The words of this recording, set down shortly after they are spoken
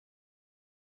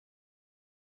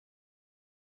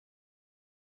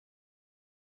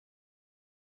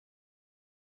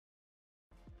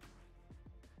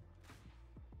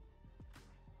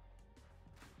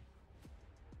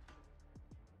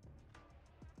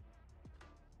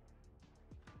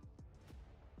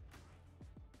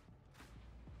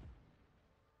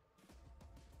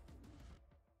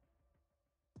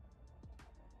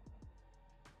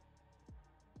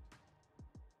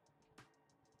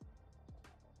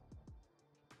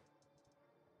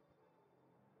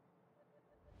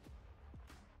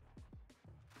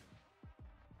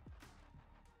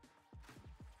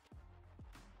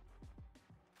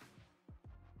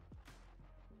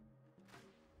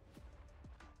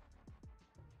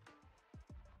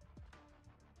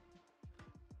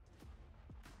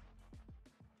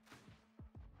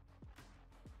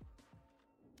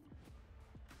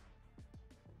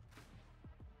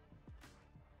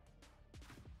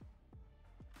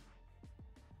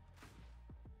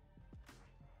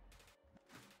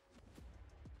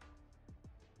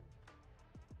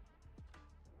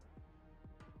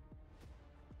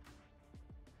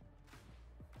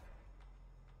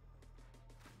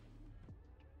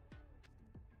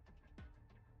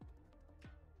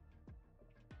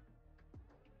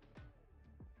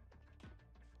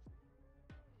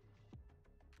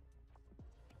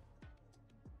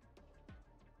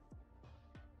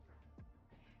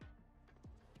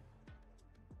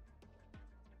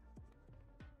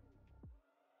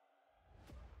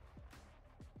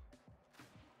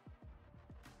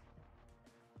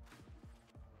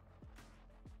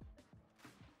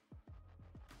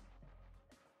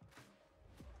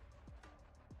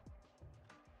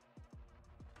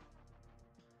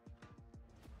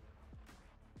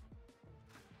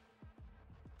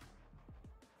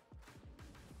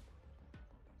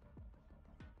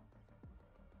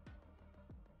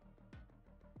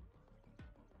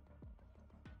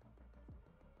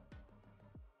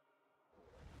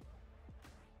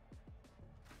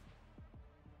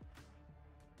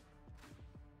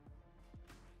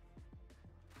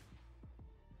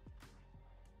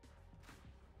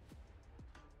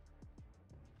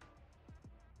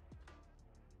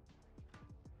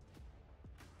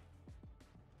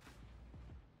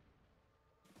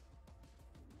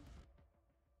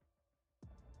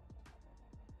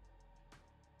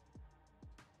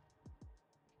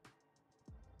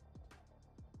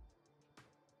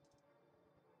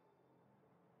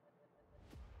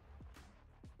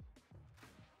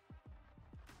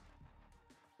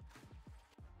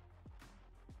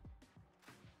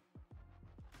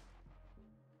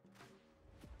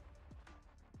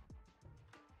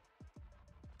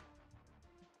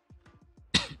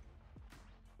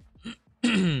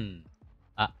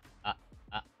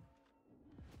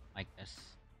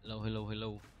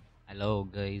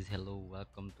guys, hello,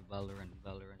 welcome to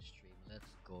Valorant stream.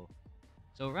 Let's go.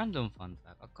 So random fun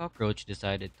fact, a cockroach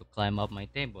decided to climb up my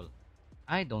table.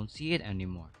 I don't see it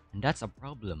anymore, and that's a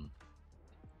problem.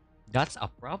 That's a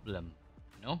problem.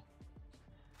 No,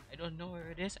 I don't know where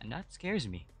it is, and that scares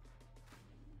me.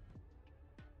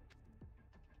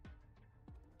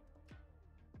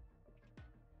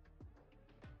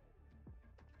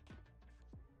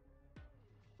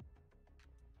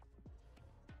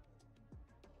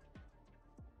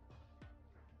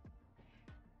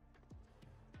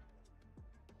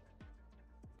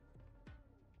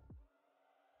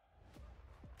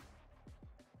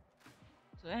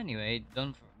 So anyway,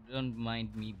 don't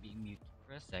mind me being muted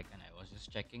for a second. I was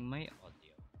just checking my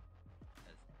audio.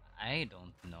 'Cause I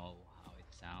don't know how it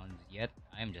sounds yet.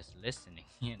 I'm just listening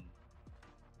in.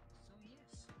 So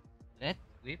yes, let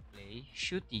we play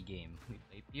shooty game. We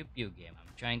play pew pew game.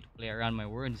 I'm trying to play around my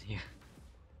words here.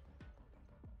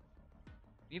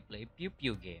 We play pew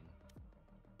pew game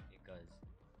because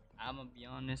I'm gonna be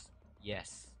honest.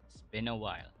 Yes, it's been a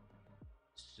while.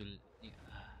 So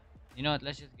you know what?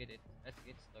 Let's just get it. Let's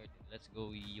get started. Let's go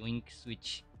yoink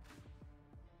switch.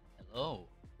 Hello.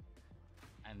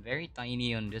 I'm very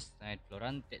tiny on this side.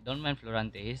 Florante, don't mind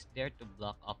Florante. He's there to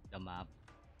block up the map.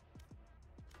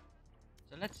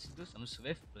 So let's do some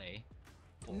swift play.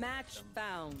 Match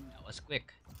found. That was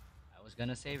quick. I was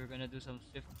gonna say we're gonna do some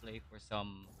swift play for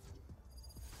some,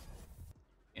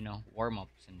 warm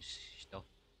ups and stuff.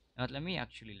 Now let me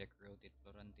actually like rotate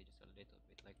Florante just a little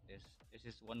bit like this. This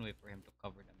is one way for him to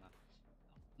cover the map.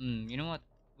 You know what?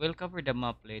 We'll cover the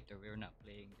map later. We're not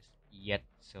playing this yet,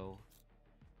 so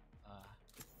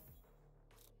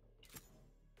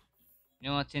you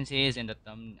know what? Since he is in the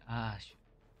thumb,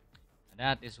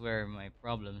 that is where my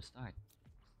problems start.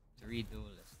 3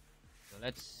 duelists. So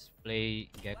let's play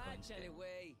Gecko instead.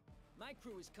 Anyway, my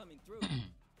crew is coming through.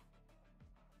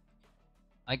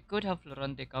 I could have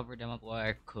Florante cover them up, or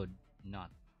I could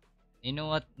not. You know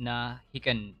what? Nah, he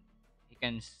can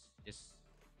just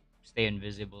stay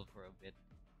invisible for a bit.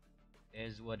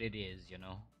 Is what it is.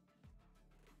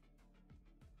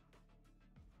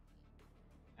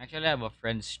 Actually, I have a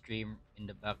friend stream in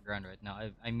the background right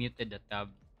now. I muted the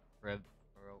tab for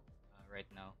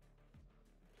right now.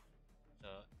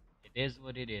 So it is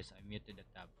what it is. I muted the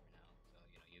tab for now, so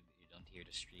you don't hear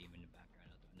the stream in the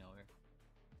background out of nowhere.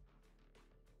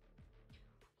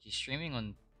 She's streaming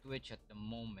on Twitch at the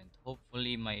moment.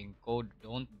 Hopefully my encode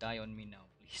don't die on me now,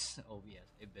 please.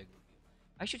 OBS, I beg of you.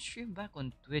 I should stream back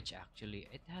on Twitch actually.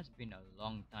 It has been a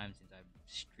long time since I've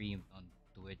streamed on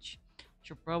Twitch.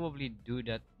 Should probably do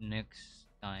that next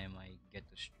time I get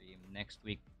to stream next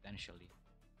week potentially.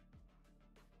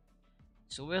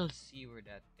 So we'll see where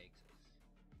that takes us.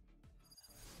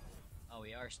 Oh,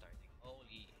 we are starting.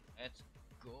 Holy, let's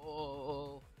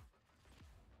go.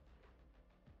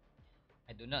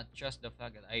 I do not trust the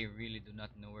fact that I really do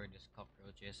not know where this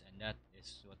cockroach is, and that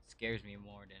is what scares me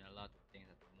more than a lot of things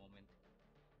at the moment.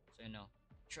 So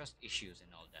trust issues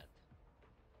and all that.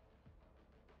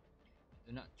 I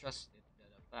do not trust it,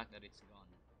 the fact that it's gone.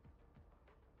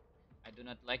 I do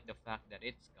not like the fact that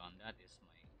it's gone. That is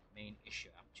my main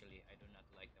issue actually. I do not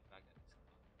like the fact that it's gone.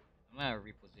 I'm gonna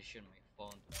reposition my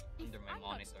phone under my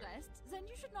monitor. If I'm not stressed, then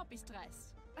you should not be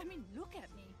stressed. I mean, look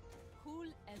at me. Cool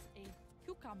as a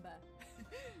cucumber.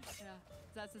 Yeah,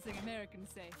 that's the thing Americans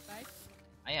say, right?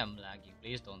 I am lagging.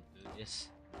 Please don't do this.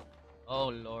 Oh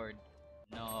lord.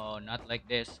 No, not like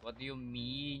this. What do you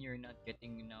mean you're not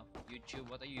getting enough YouTube?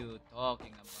 What are you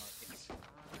talking about? It's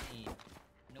fine.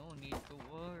 No need to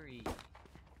worry.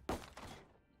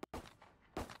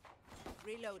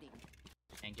 Reloading.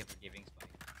 Thank you for giving Spike.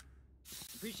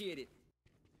 Appreciate it.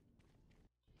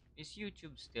 Is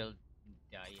YouTube still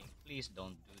dying? Please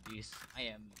don't do this.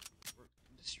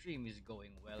 The stream is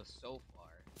going well so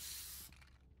far.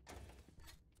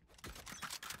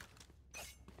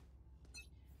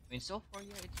 I mean, so far,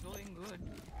 yeah, it's going good.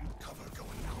 Cover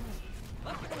going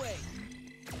out. Up and away.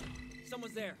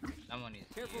 Someone's there. Someone is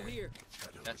Careful here.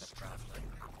 That's a problem.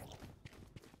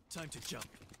 Time to jump.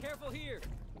 Careful here.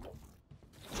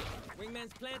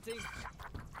 Wingman's planting.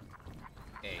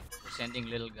 Okay, we're sending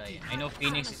little guy in. I know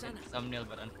Phoenix is in the thumbnail,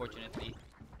 but unfortunately,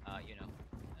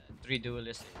 3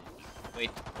 duelists. Wait,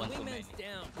 one too many. Wingman's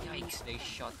down. Yikes, they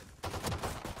shot him.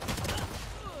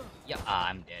 Yeah,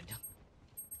 I'm dead.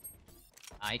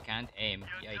 I can't aim.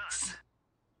 Yikes.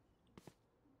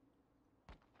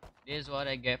 This is what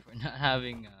I get for not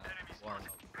having a warm-up.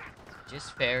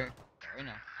 Just fair. Fair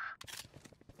enough.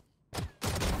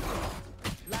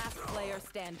 Last player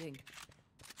standing.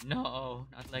 No,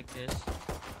 not like this.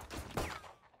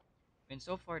 I mean,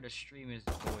 so far the stream is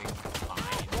going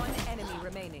fine. One enemy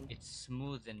remaining. It's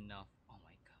smooth enough. Oh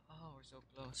my god. Oh, we're so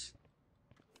close.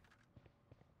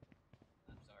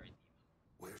 I'm sorry,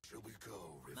 Timo. Where shall we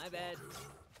go, Rift My bad. Walker?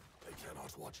 I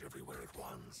cannot watch everywhere at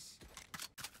once.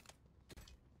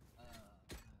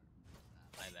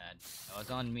 My bad. That was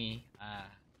on me. I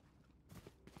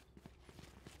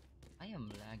am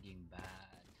lagging bad.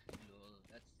 Lol,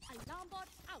 that's Alarm bot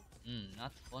out.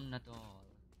 not fun at all.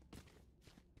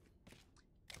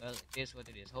 Well, it is what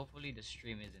it is. Hopefully the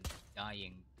stream isn't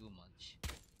dying too much.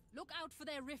 Look out for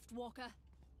their rift walker.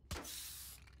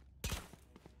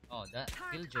 Oh, that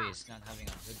Killjoy is not having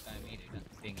a good time either. That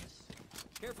thing is.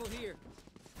 Careful here.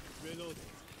 Reloading.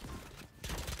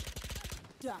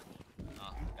 Die.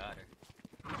 Oh, got her.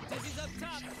 Dizzy's up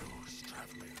top. Shadows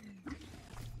traveling.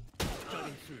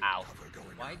 Cutting through. Ow. Cover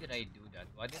going Why out. did I do that?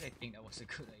 Why did I think that was a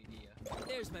good idea?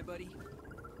 There's my buddy.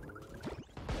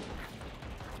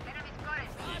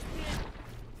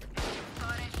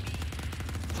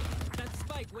 That's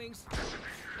spike, Wings.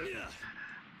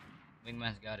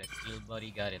 Wingman's got it. Kill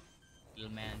buddy got it. Kill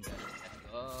man got it. Let's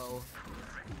go.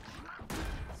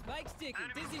 Spike's ticking.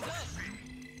 Dizzy's up.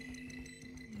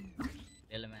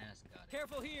 Kill man's got it.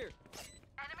 Careful here.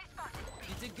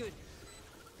 You did good.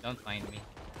 Don't find me.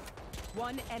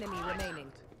 One enemy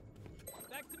remaining.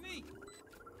 Back to me.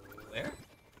 Where?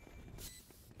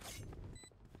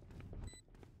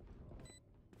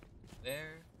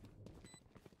 Where?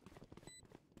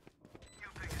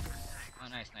 Oh,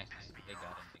 nice. They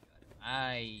got him.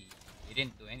 I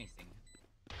didn't do anything.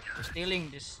 We're stealing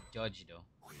this judge though.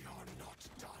 We are not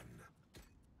done.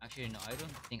 Actually, no, I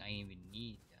don't think I even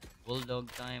need that.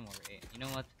 Bulldog time or you know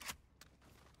what?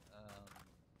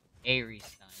 Aries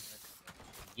time. Let's go.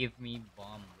 Give me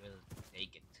bomb. Will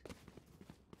take it.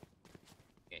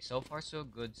 Okay, so far so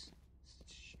good.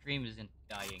 Stream isn't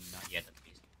dying, not yet at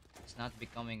least. It's not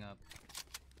becoming a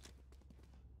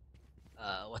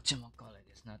whatchamacallit,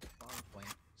 it's not a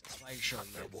PowerPoint, it's a slideshow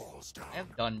Their yet. walls down. I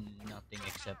have done nothing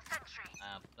except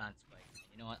plant spike.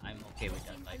 You know what? I'm okay with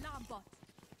that. Like, Alarm bot.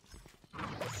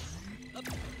 Up.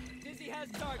 Dizzy has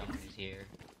target. someone's here.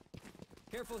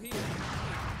 Careful here.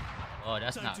 Oh,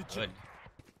 that's Time not to good.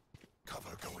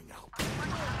 Cover going out.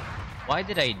 Why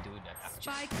did I do that? Actually,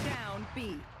 Spike down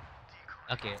B.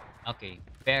 okay,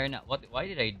 fair enough. Why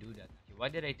did I do that? Actually? Why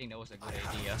did I think that was a good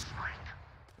idea?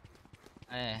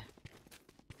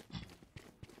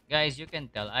 Guys, you can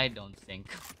tell I don't think.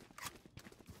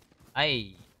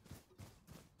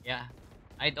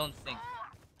 I don't think.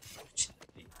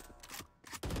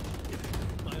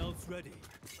 My ult's ready.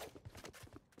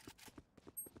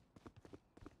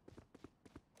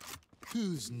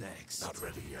 Who's next? Not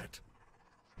ready yet.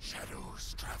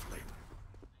 Shadows traveling.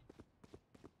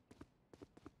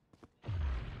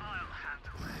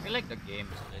 I feel like the game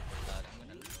is a little loud. I'm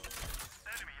gonna lower.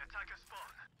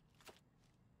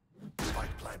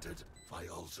 Spike planted. My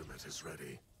ultimate is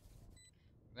ready.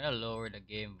 I'm gonna lower the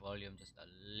game volume just a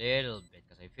little bit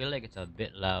because I feel like it's a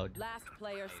bit loud. Last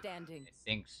player standing. I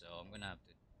think so. I'm gonna have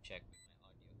to check with my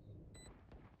audio.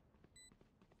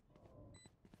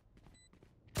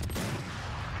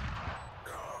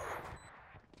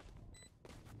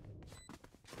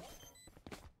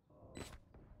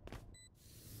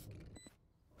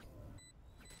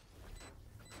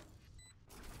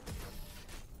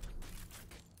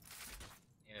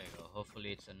 Here we go.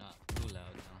 Hopefully it's not too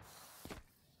loud now.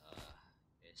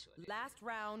 This one. Last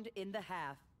round in the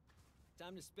half.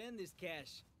 Time to spend this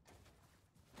cash.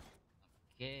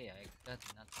 Okay, I got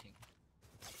nothing.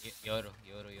 Yoro.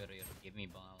 Give me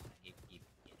bomb. Give. Yeah,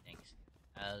 thanks.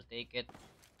 I'll take it.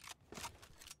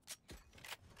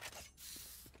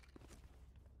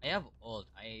 I have ult.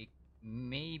 I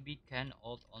maybe can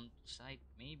ult onto site.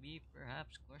 Maybe,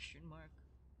 perhaps, question mark.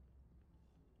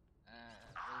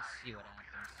 We'll see what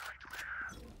happens.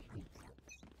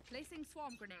 Placing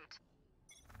swarm grenade.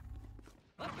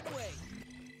 Up and away.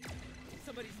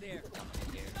 Somebody's there.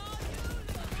 Someone here.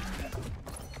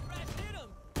 Rat hit him.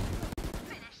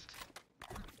 Finished.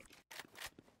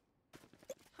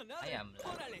 Another. I am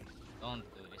Órale. lagging. Don't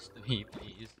do this to me,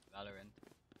 please. Valorant.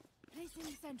 Placing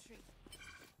sentry.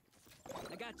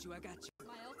 I got you. My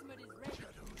ultimate is ready.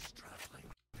 Shadows traveling.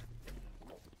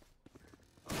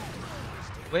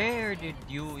 Where did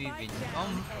you even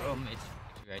come from? It's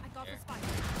right I got there. the spike.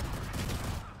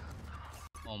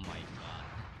 Oh my god.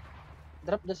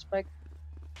 Drop the spike.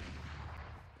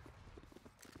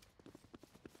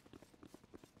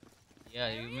 Yeah,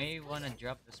 you may wanna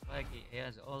drop the spike. He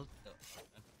has ult though.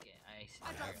 Okay, I see.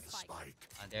 I dropped There. the spike. Spike.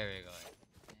 Ah, there we go.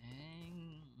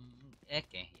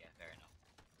 Okay, yeah, fair enough.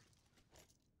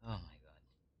 Oh my god.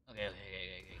 Okay.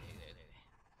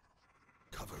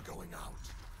 Cover going out.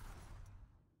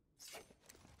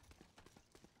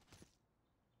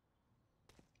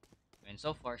 And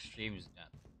so far, stream's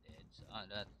not dead, so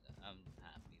that I'm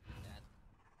happy with that.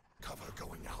 Cover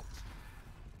going out.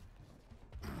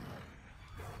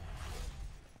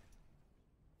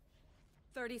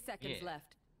 30 seconds Yeah.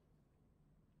 left.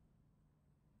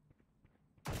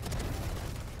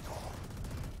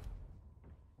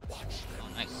 Watch them. Oh,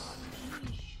 nice.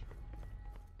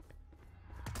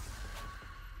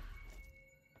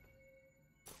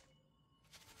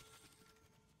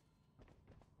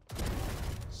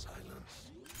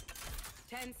 Silence.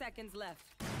 10 seconds left.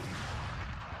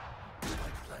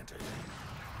 Spike planted.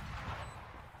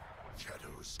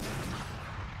 Shadows.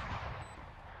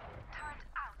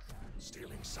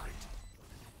 Stealing sight.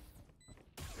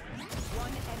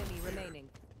 One enemy remaining.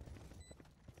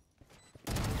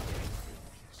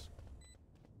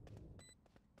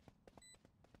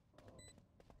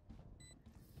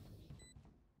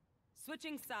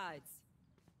 Switching sides.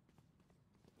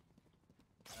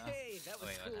 Hey, that was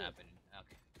Wait, cool. what's happening?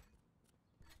 Okay.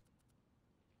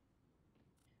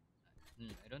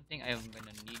 I don't think I'm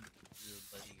gonna need your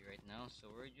buddy right now, so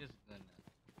we're just gonna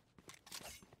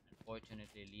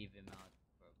unfortunately leave him out.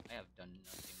 I have done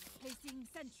nothing. Placing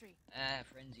sentry.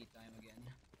 Frenzy time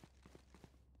again.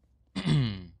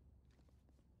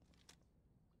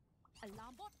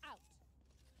 Alarm bot out.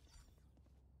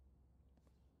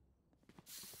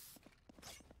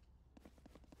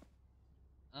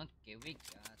 Okay, we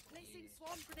got Placing it.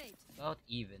 swarm grenade. About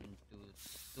even to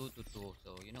 2-2,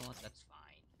 so you know what? That's fine.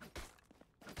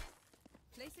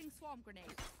 Placing swarm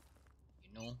grenade.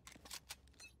 You know.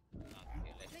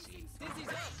 Okay, let's see. Placing swarm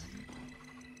Dizzy's up.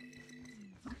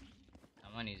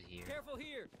 Someone is here. Careful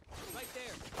here. Right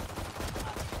there.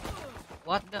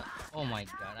 What the? Oh my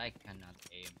god, I cannot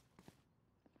aim.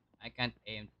 I can't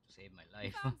aim to save my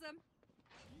life. Found them.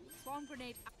 Swarm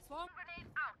grenade. Swarm grenade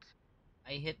out.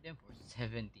 I hit them for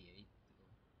 78.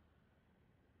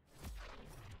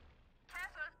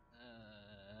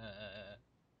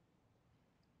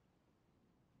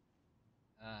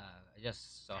 I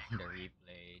just saw the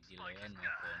replay delay on my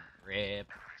phone. RIP.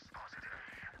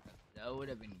 That would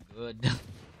have been good. Oh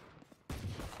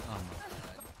my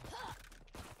god.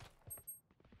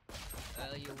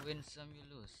 Well, you win some, you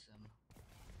lose some.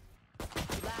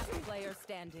 Last player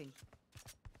standing.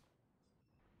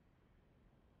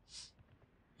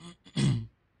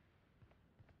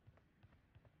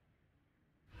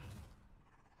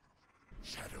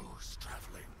 Shadows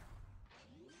traveling.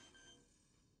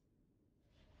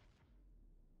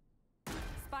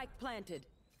 Spike planted.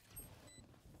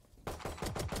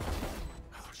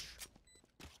 Hush.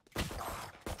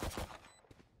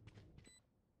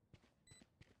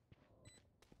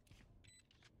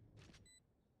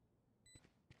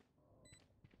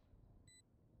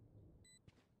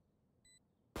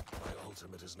 My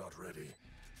ultimate is not ready.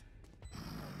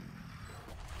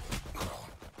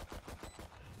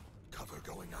 Cover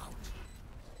going out.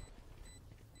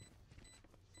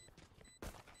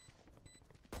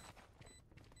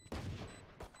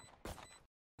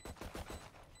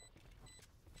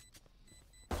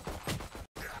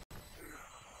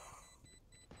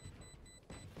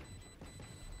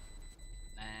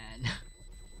 Man.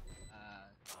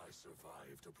 I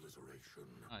survived obliteration.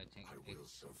 I think I will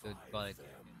it's good survive quality.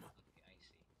 them. Okay, I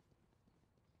see.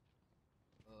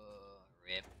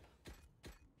 RIP.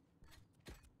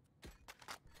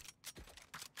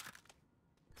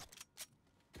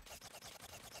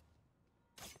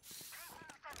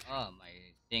 Oh, my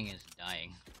thing is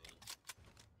dying.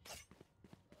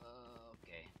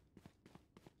 Okay.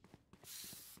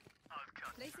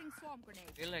 Placing swarm I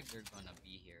grenade. feel like they're gonna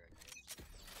be here again.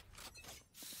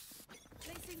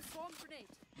 Placing swarm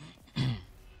grenade.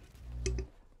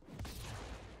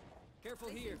 Careful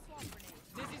Placing here. swarm grenade.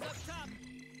 Dizzy's up top.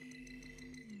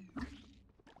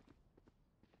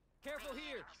 Careful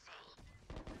here.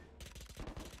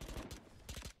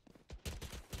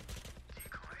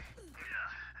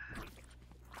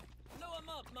 Blow him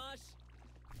up, Mosh.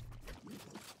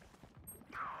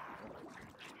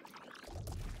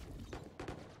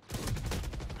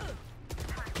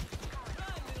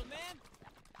 Run, little man.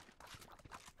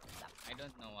 I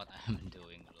don't know what I'm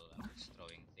doing, lol. I'm just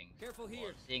throwing things. Careful or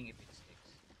here. Seeing if it sticks.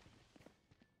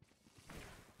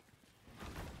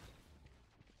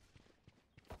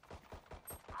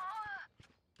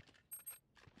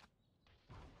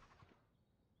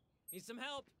 Need some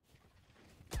help.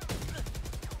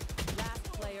 Last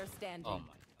player standing. Oh my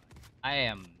god. I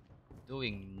am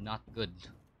doing not good.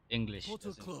 English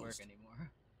Portal doesn't work closed. anymore.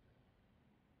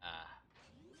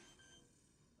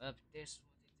 But this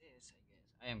what it is, I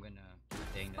guess. I am gonna keep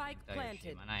saying that Spike the entire planted.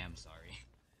 stream, and I am sorry.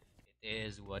 It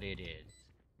is what it is.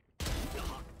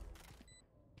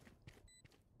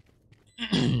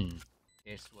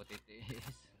 is what it is.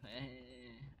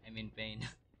 I'm in pain.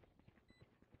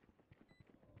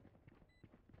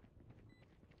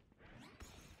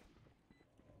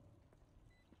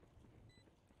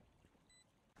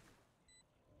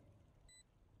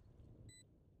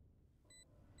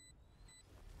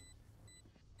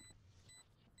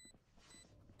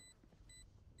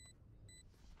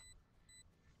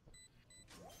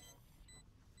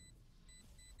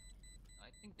 I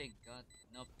think they got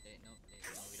no, no,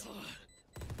 we don't want it.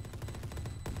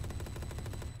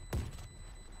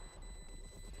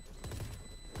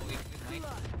 Oh, we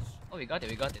might. Oh, we got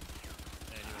it.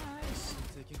 Nice.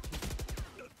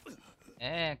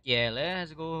 Heck yeah,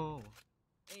 let's go.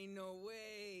 Ain't no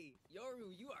way.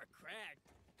 Yoru, you are cracked.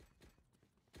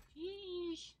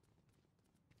 Sheesh.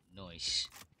 Nice.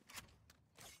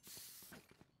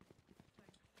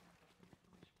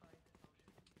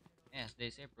 Yes, they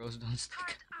say pros don't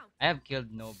stick. I have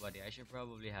killed nobody. I should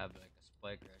probably have like a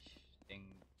spike rush thing.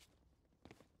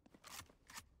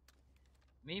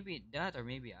 Maybe that, or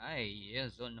maybe I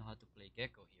just don't know how to play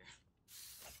Gecko here.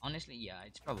 Honestly, yeah,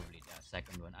 it's probably the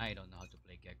second one. I don't know how to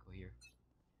play Gecko here.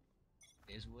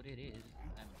 It is what it is.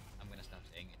 I'm gonna stop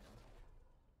saying it now.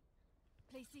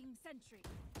 Placing sentry.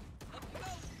 Up you go.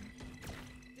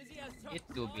 Does he have It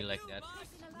do be like that.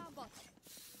 Placing alarm bot.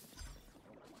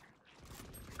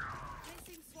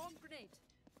 Placing swarm grenade.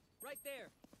 Right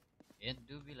there. It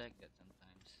do be like that sometimes.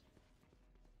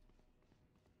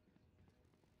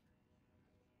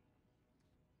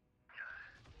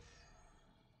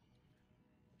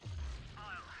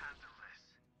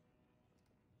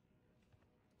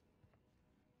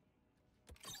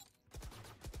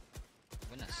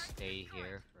 I'm gonna stay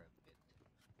here for a bit.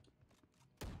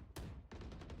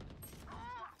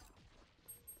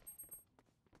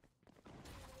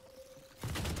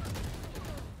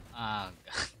 Ah,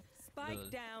 God.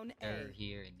 Spike down They're A.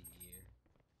 here in the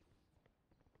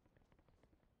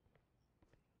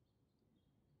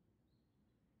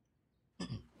air.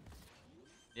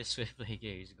 This swift play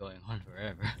game is going on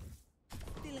forever.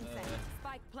 Still inside.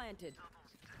 Spike planted.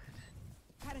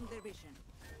 Cutting their vision.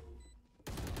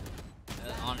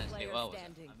 Honestly, player what was it?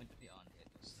 standing. I mean, to be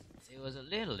honest, it was a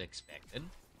little expected.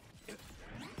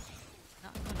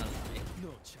 Not gonna lie.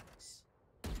 No chance.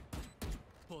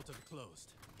 Portal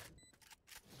closed.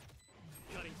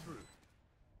 Cutting through.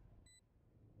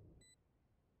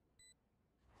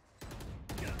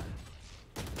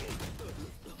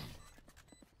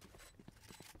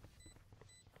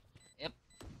 Yep.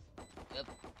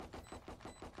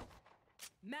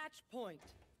 Match point.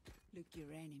 Look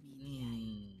your enemy in the eye.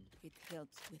 Mm. It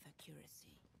helps with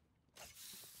accuracy.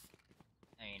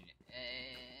 I mean,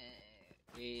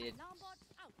 it's Alarm bot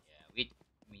out. yeah.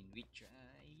 We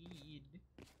tried,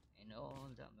 and all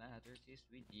that matters is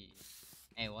we did.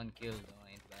 Hey, one kill though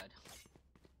ain't bad.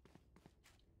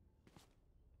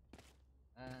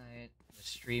 The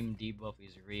stream debuff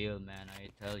is real, man. I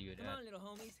tell you Come that. on, little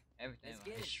homies. Every time let's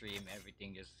get I it. stream,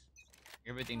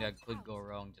 everything that could go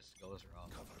wrong just goes wrong.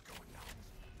 Cover going out.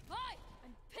 Hi!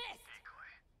 I'm pissed!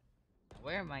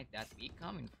 Where might that be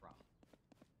coming from?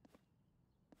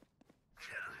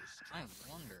 Shadows. I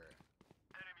wonder.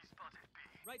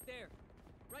 Right there.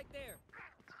 Right there.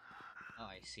 Oh,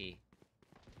 I see.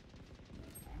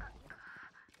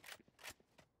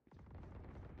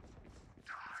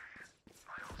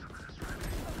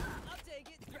 I'll take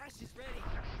it. Thrash is ready.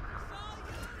 Saw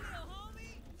you, little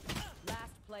homie.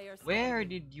 Last player standing. Where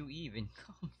did you even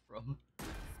come from?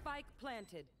 Spike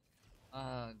planted.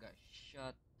 Got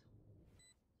shot.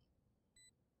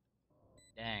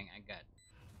 Dang, I got.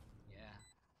 Yeah.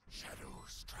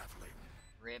 Shadows traveling.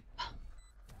 Rip.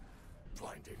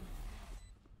 Blinding.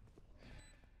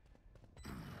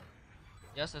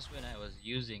 Just as when I was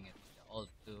using it, the ult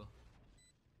too.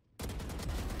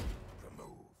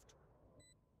 Removed.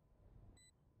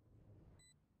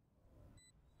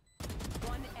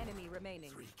 One enemy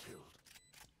remaining. 3 killed.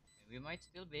 We might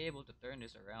still be able to turn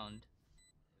this around.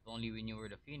 If only we knew where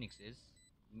the Phoenix is.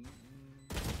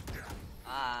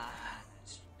 Ah,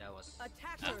 that was.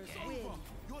 Attackers okay. win.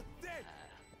 You're dead.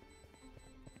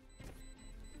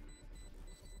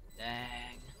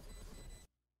 Dang.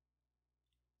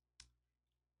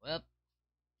 Well,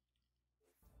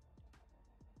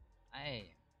 I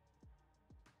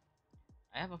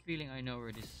have a feeling I know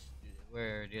where this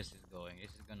is going.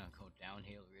 This is gonna go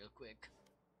downhill real quick.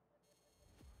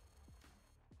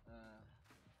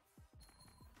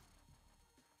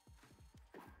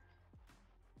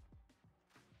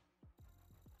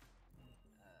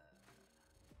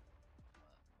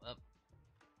 Well,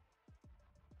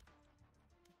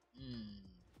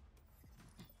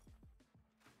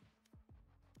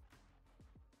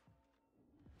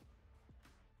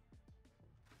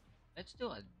 Let's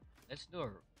do a let's do a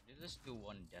let's do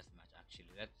one deathmatch actually.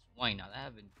 Why not? I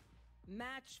haven't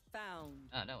Match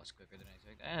found. that was quicker than I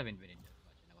expected. I haven't been in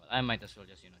deathmatch in a while. I might as well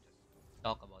just just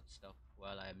talk about stuff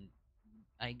while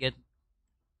I get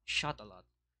shot a lot.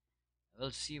 We'll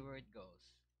see where it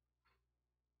goes.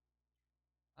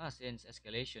 Since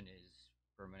escalation is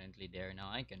permanently there now,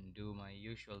 I can do my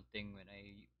usual thing when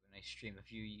I streamed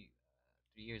 3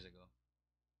 years ago.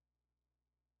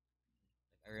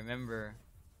 Like I remember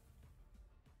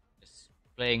just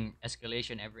playing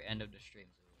escalation every end of the stream.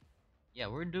 So yeah,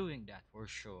 we're doing that for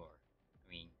sure. I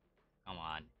mean, come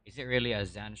on, is it really a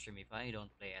Zan stream if I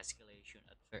don't play escalation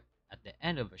at the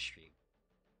end of a stream?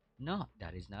 No,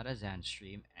 that is not a Zan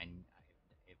stream, and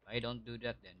if I don't do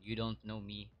that, then you don't know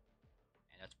me,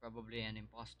 and that's probably an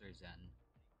imposter Zan.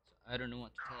 So I don't know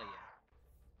what to tell you.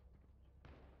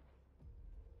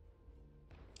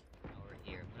 Now we're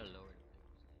here. I'm gonna lower the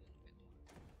flames a little bit more.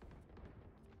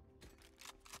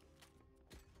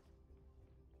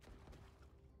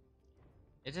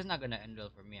 This is not gonna end well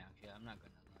for me actually. I'm not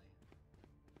gonna lie.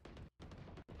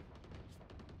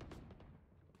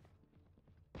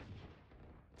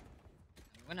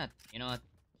 You know what?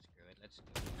 Screw it. Let's do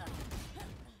it.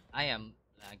 I am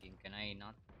lagging. Can I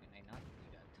not? Can I not do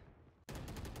that?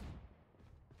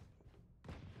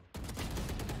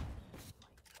 My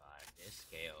God, this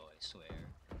KO! I swear.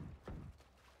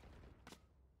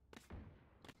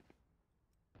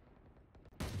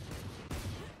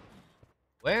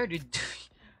 Where did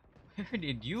where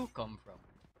did you come from?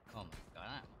 Oh my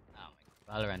God! Oh my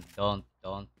God. Valorant, don't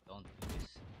do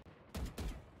this.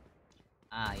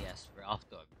 Ah yes, we're off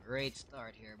to a great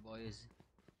start here, boys.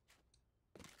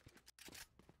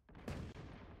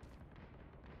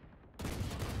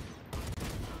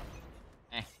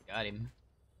 Got him.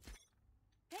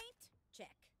 Paint?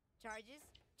 Check. Charges?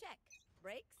 Check.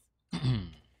 Brakes?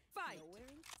 Fight. Nowhere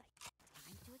in sight.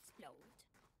 Time to explode.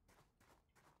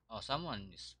 Oh,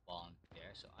 someone is spawned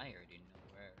there, so I already know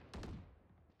where. You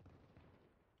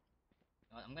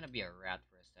know what, I'm gonna be a rat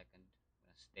for a second.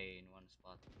 I'm gonna stay in one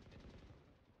spot for a bit.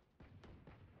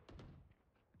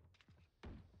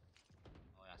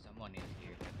 Oh yeah, someone is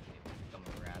here. Definitely become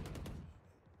a rat.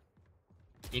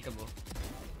 Peekaboo.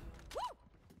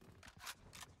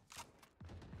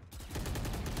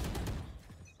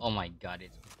 Oh my God!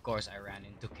 Of course I ran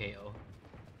into KO.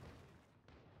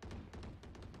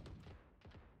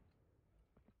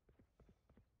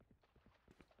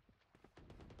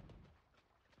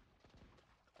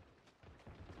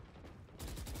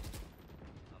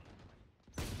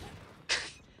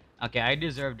 Okay, I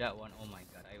deserve that one. Oh my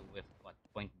God, I whiffed what,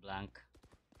 point blank.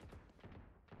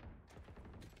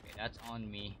 Okay, that's on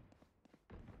me.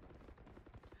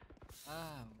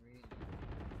 Ah, really?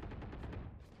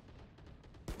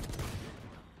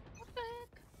 What the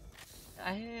heck? The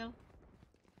hell?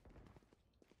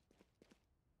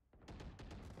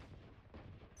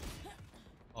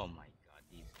 Oh my God,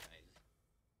 these guys.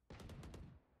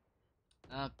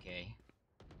 Okay,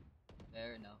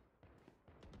 fair enough.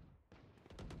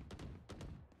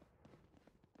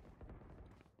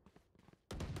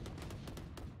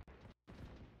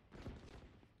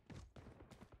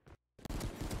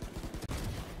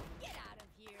 Get out of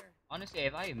here. Honestly,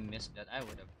 if I missed that, I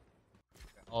would have.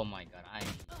 Oh my God,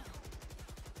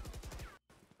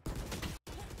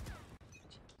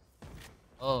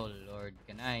 Oh Lord,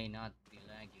 can I not be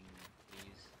lagging,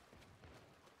 please?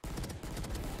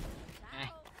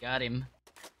 Got him.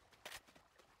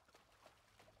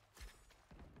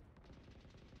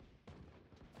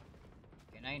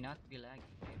 Can I not be lagging?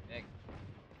 I beg.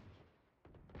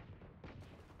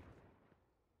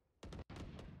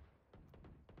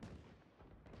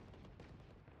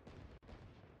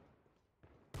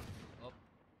 Oh.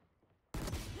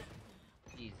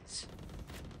 Jesus.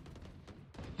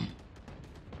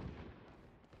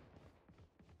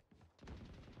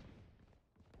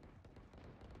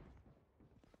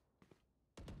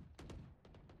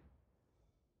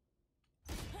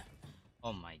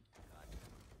 Oh my God.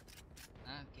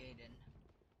 Okay then.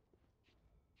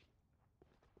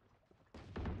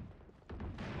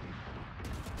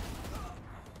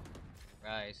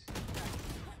 Rise.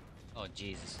 Oh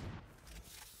Jesus.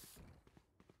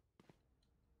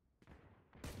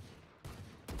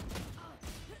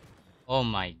 Oh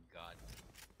my God.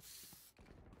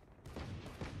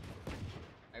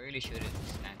 I really shouldn't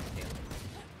stand still.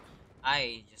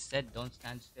 I just said don't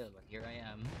stand still, but here I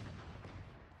am.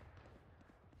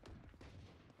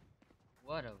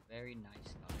 What a very nice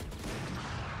start.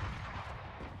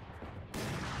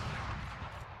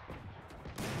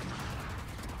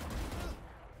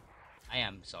 I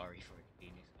am sorry for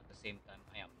Phoenix. At the same time,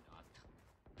 I am not.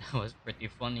 That was pretty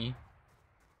funny.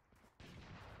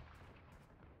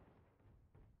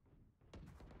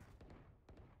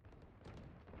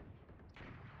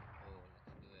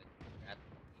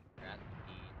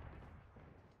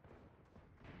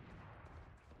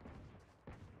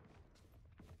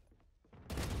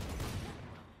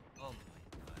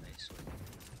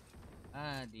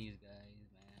 Ah, these guys,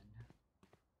 man.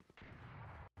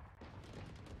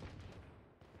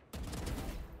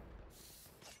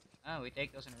 Ah, we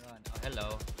take those and run. Oh,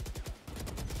 hello.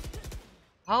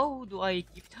 How do I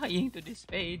keep dying to this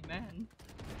fade, man?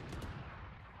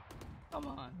 Come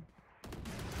on.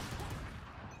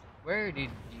 Where did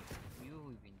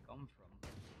you even come from?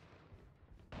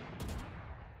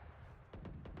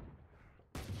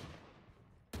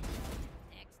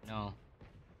 Next. No.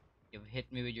 You've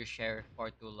hit me with your sheriff for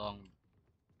too long.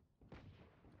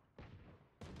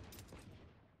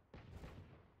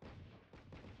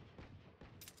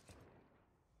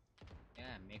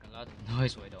 Yeah, make a lot of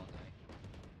noise, why don't I?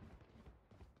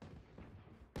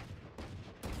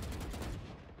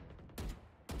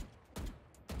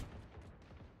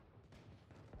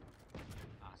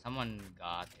 Ah, someone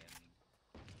got him.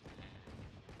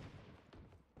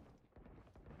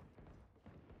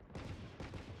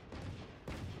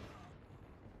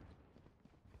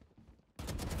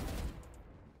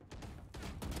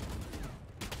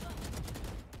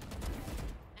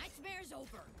 Nightmare's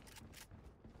over.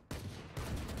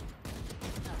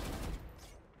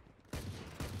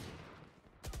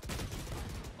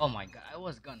 Oh my god, I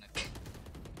was gonna.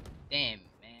 Damn,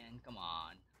 man, come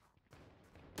on.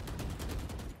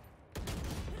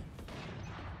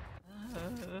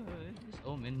 This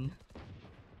omen.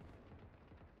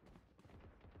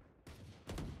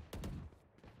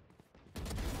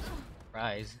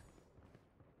 Surprise.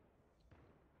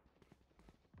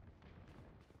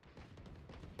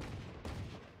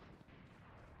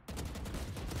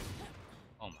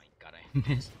 Oh my god, I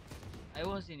missed. I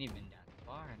wasn't even that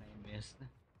far and I missed.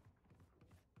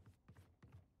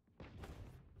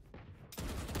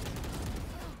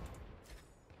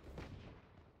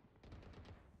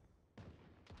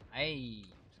 I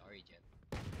sorry, Jet.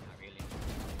 Not really.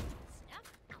 Snuff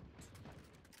out.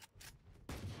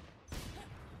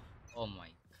 Oh my.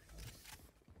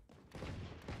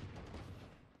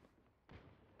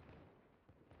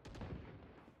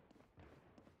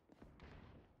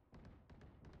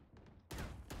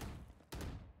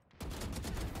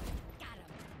 Got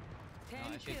him. No,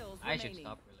 10 kills I should remaining.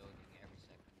 stop reloading every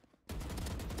second.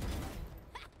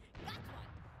 Got one.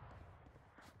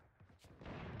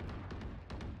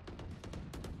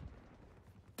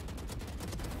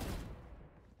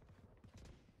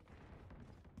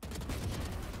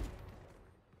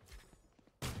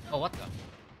 Oh, what the?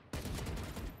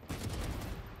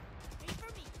 Wait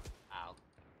for me. Ow.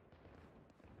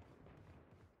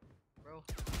 Bro.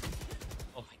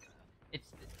 Oh my god.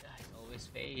 It's always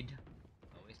fade.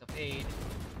 Always a fade.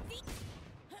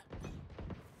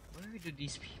 Where do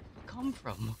these people come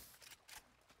from?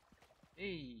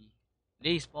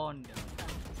 They spawned the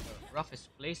roughest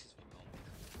places for me.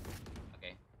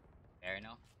 Okay, fair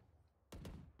enough.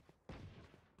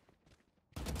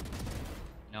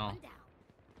 No, One down.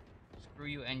 screw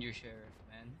you and your sheriff,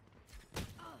 man.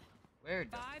 Where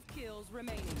the? 5 kills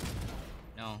remaining.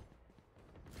 No.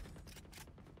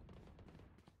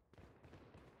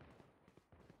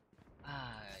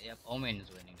 Ah, yep. Omen is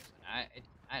winning this one.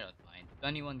 I don't mind.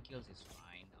 21 kills is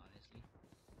fine, honestly.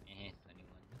 21.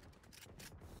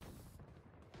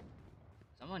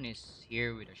 Someone is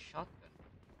here with a shotgun.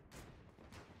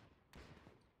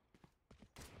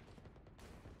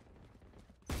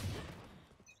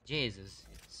 Jesus,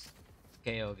 it's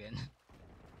KO again.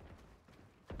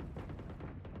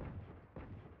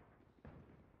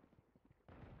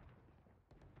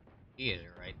 He is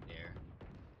right there.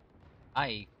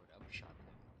 I could have shot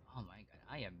him. Oh my god,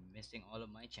 I am missing all of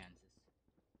my chances.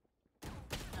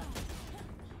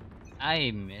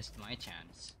 I missed my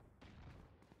chance.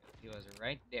 He was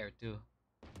right there too.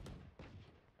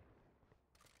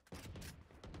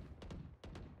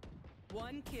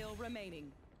 One kill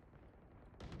remaining.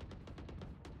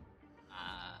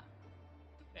 Ah,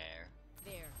 fair.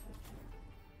 There.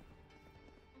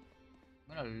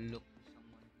 I'm gonna look for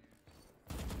someone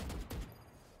here.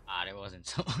 Ah, there wasn't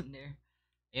someone there.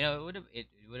 You know, it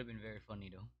would have been very funny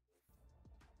though.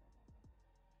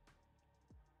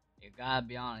 You gotta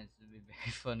be honest, it would be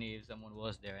very funny if someone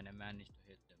was there and I managed to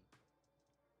hit them.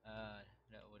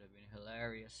 That would have been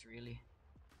hilarious, really.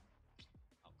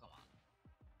 Oh, come on.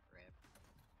 Rip.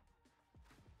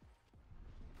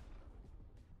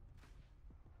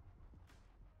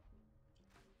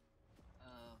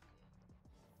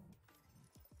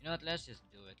 You know what? Let's just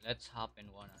do it. Let's hop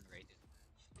in one unrated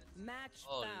match. Match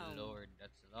Oh found. lord,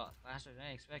 that's a lot faster than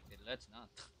I expected. Let's not.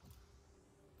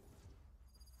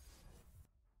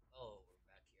 Oh, we're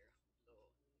back here.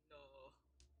 No, no.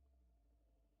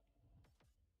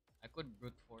 I could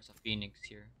brute force a phoenix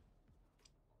here.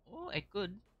 Oh, I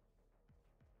could.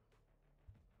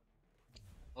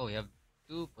 Oh, we have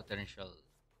two potential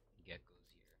geckos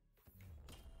here.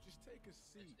 Just take a Let's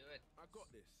seat. do it. I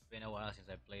got this. It's been a while since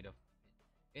I played a.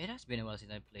 It has been a while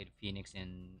since I played Phoenix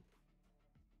and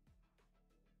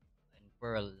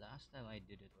Pearl. Last time I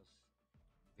did it was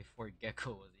before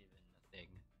Gecko was even a thing.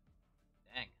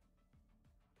 Dang,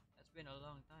 that's been a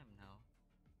long time now.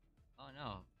 Oh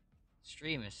no,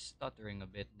 stream is stuttering a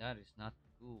bit. That is not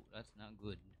good. That's not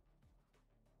good.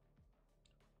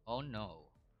 Oh no.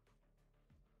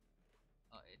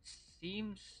 It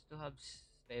seems to have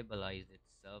stabilized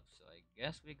itself, so I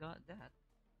guess we got that.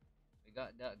 We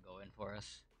got that going for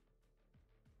us.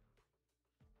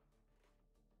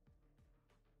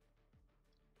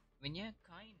 I mean, yeah,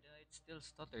 kinda. It still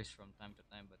stutters from time to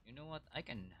time, but you know what? I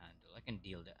can handle. I can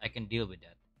deal that. I can deal with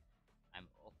that. I'm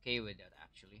okay with that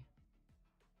actually.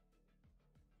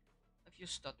 A few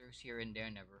stutters here and there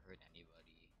never hurt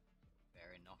anybody.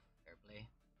 Fair enough. Fair play.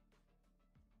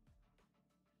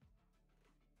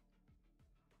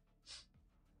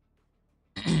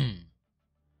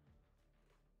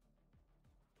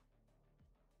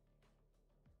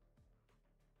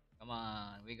 Come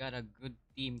on, we got a good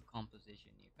team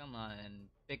composition here. Come on,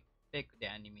 pick the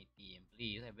anime team,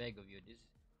 please. I beg of you. This.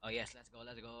 Oh yes, let's go.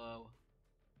 Let's go.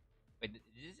 Wait,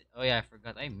 this. Oh yeah, I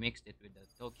forgot. I mixed it with the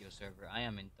Tokyo server. I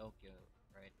am in Tokyo,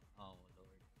 right? Oh lord.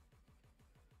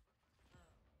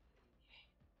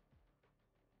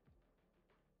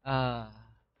 Ah,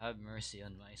 have mercy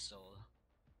on my soul.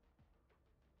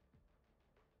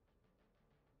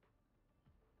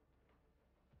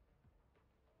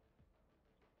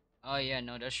 Oh yeah,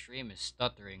 no, the stream is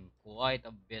stuttering quite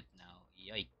a bit now.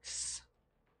 Yikes.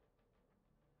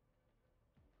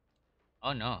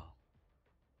 Oh no.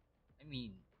 I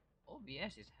mean,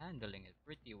 OBS is handling it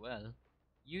pretty well.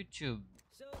 YouTube,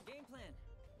 So, game plan.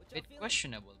 What y'all bit feeling?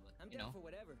 questionable, but I'm you down know, for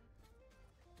whatever.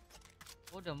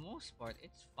 for the most part,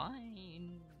 it's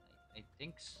fine. I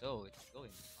think so. It's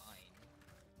going fine.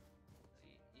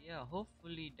 Yeah,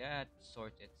 hopefully that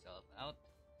sorts itself out.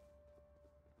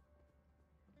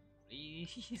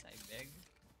 Please, I beg.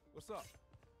 What's up?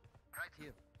 Right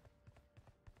here.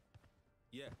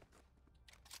 Yeah.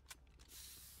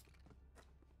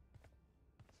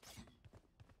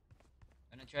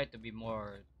 Gonna try to be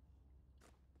more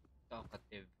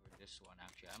talkative for this one.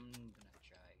 Actually, I'm gonna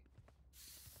try.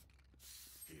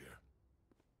 Here.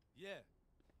 Yeah.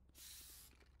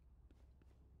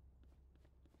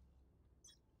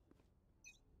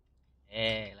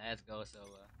 Hey, let's go. So,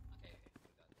 okay, we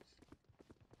got this.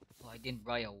 Oh, I didn't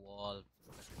buy a wall.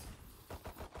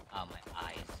 Ah, my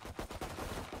eyes.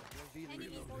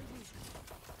 Enemy for you.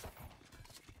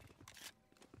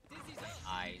 Dizzy's My up.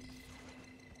 eyes.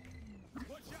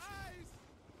 Watch your eyes!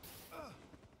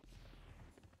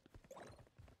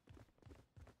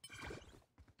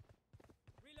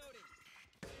 Reloading.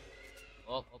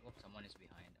 Oh, oh, oh, someone is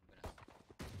behind. I'm gonna.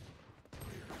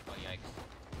 Oh, yikes.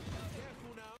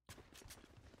 Careful now.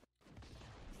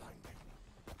 Blinding.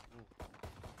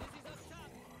 Dizzy's up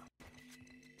top.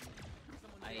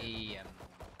 Someone I there. am.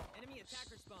 Enemy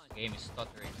attacker spawn. Game is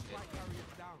stuttering a bit.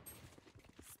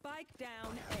 Spike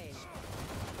down A.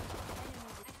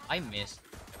 I missed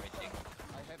everything.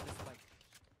 I have the spike.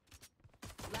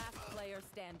 Last player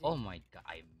standing. Oh my god,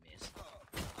 I missed. Go ahead.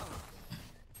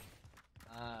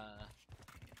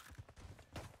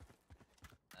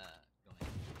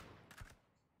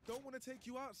 Don't want to take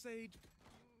you out, Sage,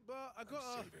 but I I'm gotta.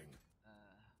 saving.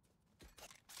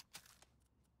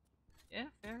 Yeah,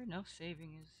 fair enough.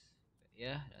 Saving is.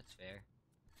 Yeah, that's fair.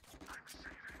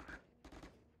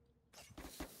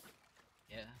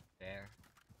 Yeah, fair.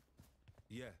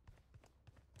 Yeah.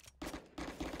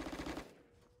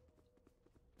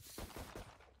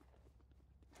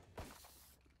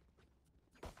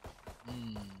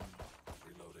 Hmm.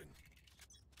 Reloading.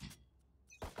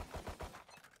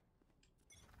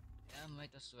 Yeah,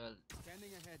 might as well.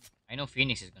 Standing ahead. I know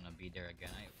Phoenix is gonna be there again.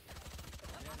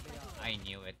 I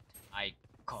knew it. I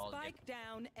called it. Spike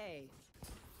down A.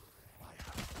 I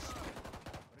have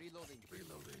Reloading.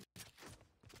 reloading.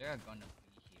 They're gonna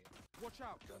be here. Watch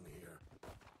out. Gun here.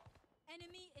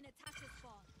 Enemy in attacker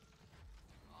spawn.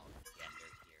 Oh, again,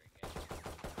 they're here again.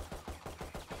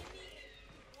 Enemy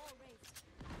wall raised.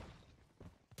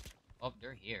 Oh,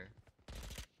 they're here.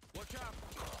 Watch out.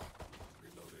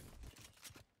 Reloading.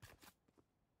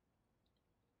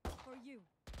 For you.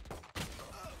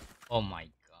 Oh my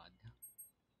god.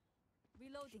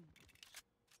 Reloading.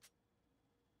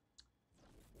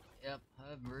 Yep,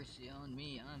 have mercy on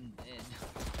me. I'm dead.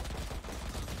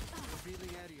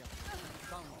 Revealing area.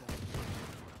 Found them.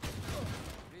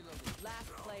 Reloading. Last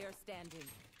player standing.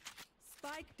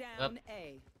 Spike down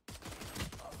A.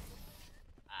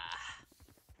 Ah.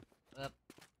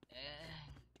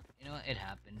 it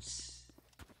happens.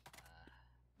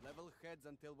 Level heads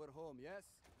until we're home, yes?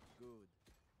 Good.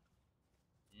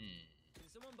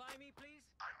 Can someone buy me, please?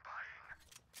 I'm buying.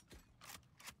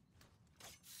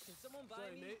 Can someone buy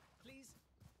Sorry, me, mate. please?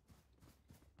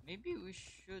 Maybe we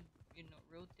should,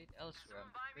 rotate elsewhere.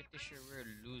 I'm pretty sure we're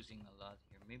losing a lot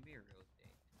here. Maybe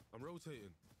rotate. I'm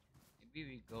rotating. Maybe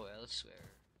we go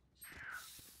elsewhere.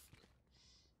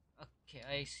 Okay,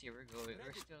 I see. We're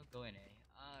still going A.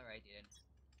 Alright then.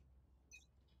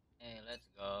 Hey, let's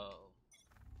go.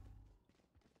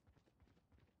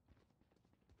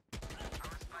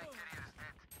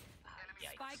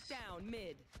 Yikes. Spike down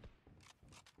mid.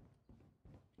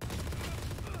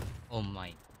 Oh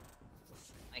my.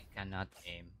 I cannot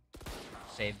aim.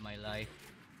 Save my life.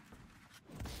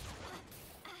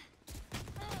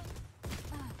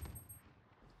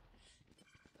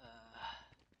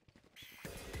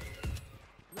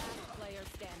 Last player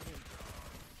standing.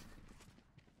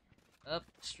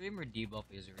 Streamer debuff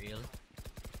is real.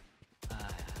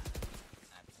 That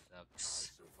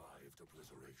sucks. Survived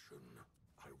obliteration.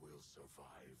 I will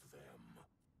survive them.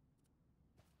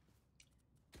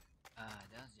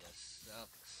 That just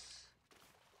sucks.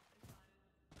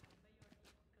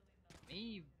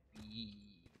 Maybe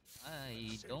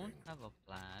I don't have a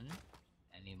plan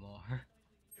anymore.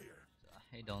 Here. So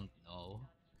I don't know.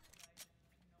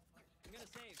 I'm gonna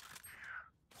save.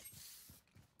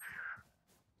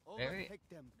 Overtake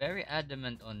them. Very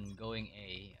adamant on going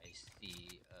A. I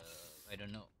see. I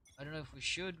don't know. I don't know if we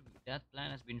should. That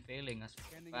plan has been failing us for the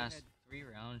Scanning past ahead. 3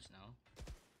 rounds now.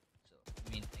 So I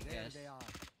mean, I There guess. they are.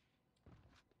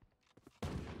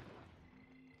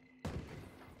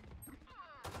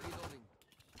 Reloading.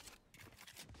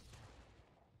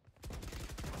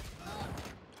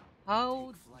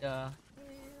 How the hell?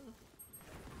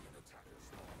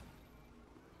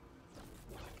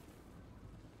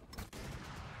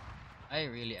 I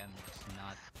really am just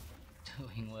not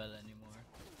doing well anymore.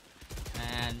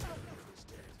 Man,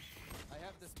 I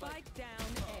have the spike. Spike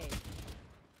down A.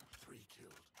 3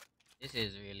 killed. this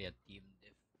is really a team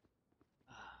diff.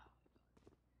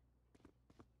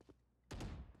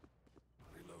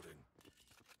 Reloading.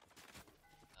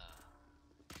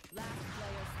 Last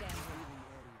player standing.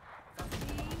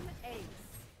 Team Ace.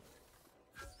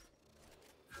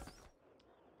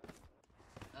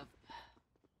 Up.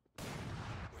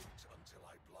 Wait until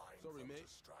I blind Sorry, them mate.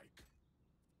 to strike.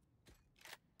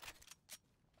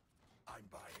 I'm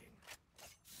buying.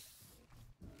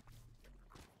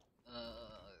 Oh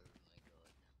my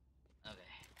god.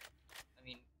 Okay. I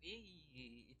mean,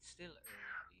 it's still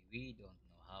early. We don't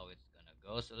know how it's gonna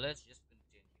go, so let's just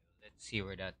continue. Let's see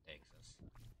where that takes us.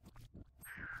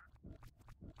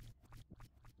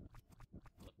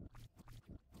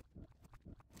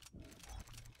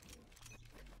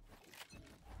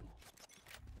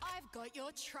 I've got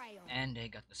your trail. And they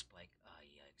got the spike. Ah,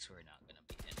 yikes, we're not gonna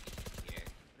be anything here.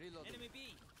 Reloading. Enemy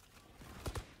B.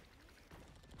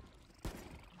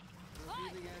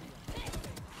 Revealing area.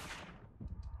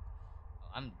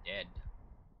 Oh, I'm dead.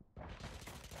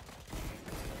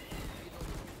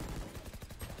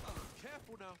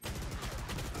 Careful now.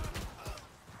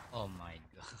 Oh my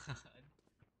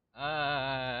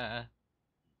god.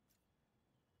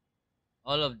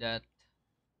 All of that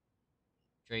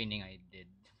training I did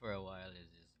for a while is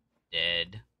just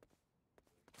dead.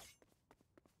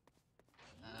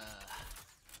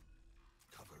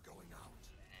 Cover going out.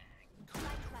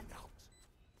 Cover going out.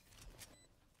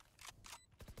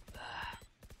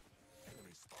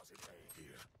 Enemy spotted A.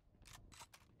 Here.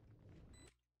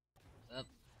 Up.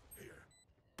 Here.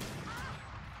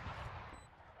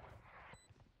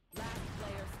 Last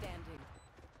player standing.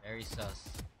 Very sus.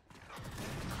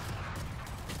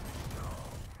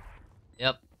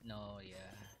 Yep. No,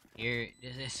 yeah. Here,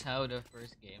 this is how the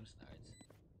first game starts.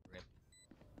 Rip.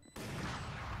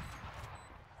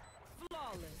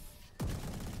 Flawless.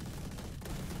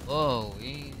 Oh,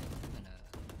 we gonna.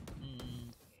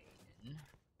 Okay then.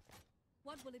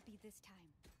 What will it be this time?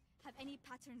 Have any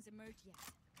patterns emerged yet?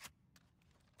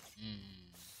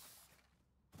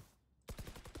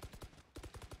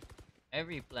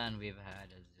 Every plan we've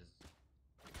had has just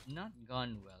not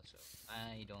gone well, so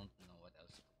I don't know what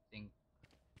else to think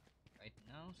right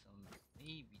now. So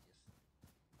maybe just.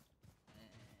 I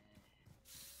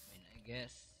mean, I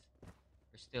guess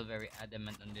we're still very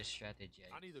adamant on this strategy.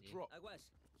 I need a see. drop. Aigh,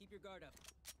 keep your guard up.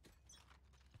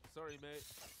 Sorry, mate.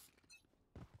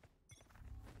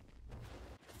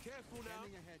 Careful now.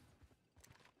 Scanning ahead.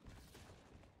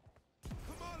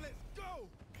 Come on, let's go.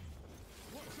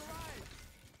 Watch your eyes.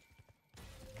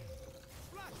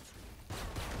 Flash.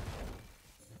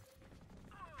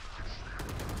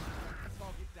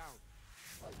 Target down.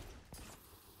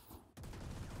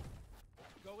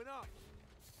 up.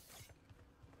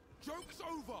 Joke's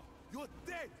over. You're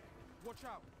dead. Watch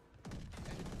out.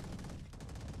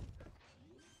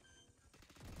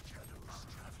 Shadows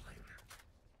traveling.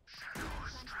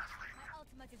 My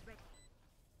ultimate is ready.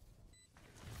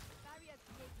 Barrier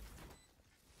created.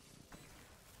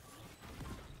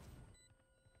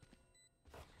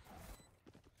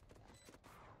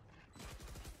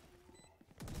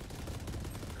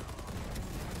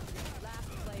 Last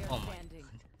player Oh my standing.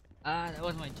 Ah, that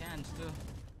was my chance too.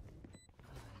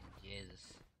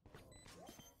 Jesus.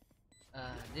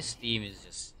 This team is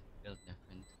just built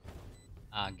different.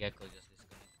 Gecko just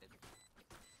disconnected.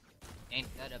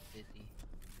 Ain't that a pity?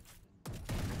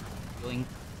 Doing.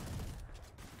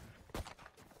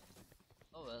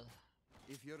 Oh well.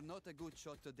 If you're not a good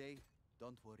shot today,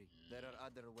 don't worry. There are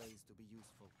other ways to be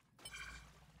useful.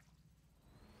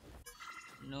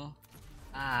 No.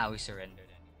 We surrendered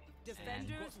anyway.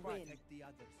 Defenders win. Protect the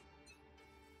others.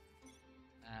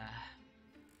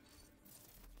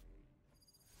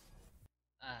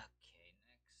 Okay,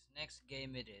 next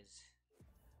game it is.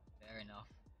 Fair enough.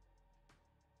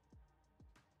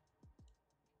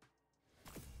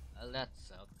 Well, that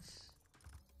sucks.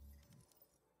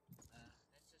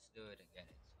 Let's just do it again.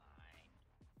 It's fine.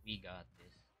 We got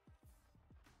this.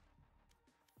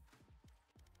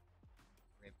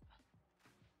 Rip.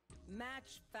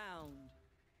 Match found.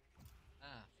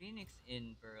 Phoenix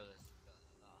in Pearl is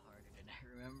a lot harder than I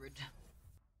remembered.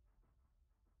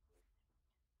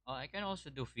 Oh, I can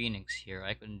also do Phoenix here.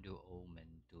 I can do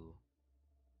Omen too.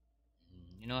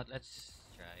 You know what? Let's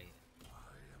try.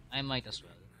 I might as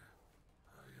well.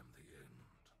 I am the end.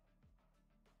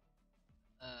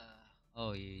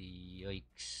 Oh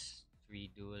yikes! 3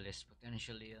 duelists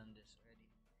potentially on this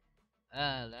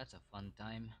already. That's a fun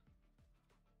time.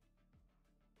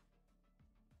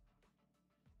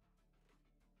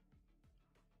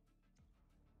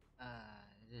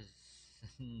 This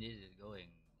this is going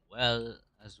well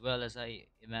as I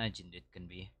imagined it can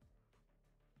be.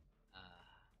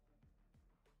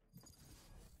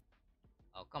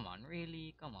 Oh come on,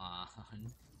 really? Come on.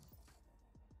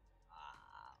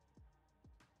 Ah,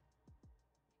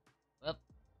 well,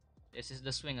 this is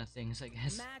the swing of things, I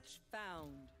guess. Match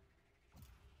found.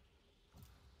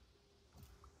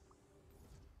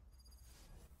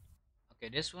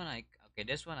 This one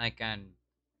I can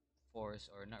force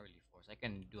or not really force. I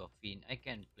can do a fiend. I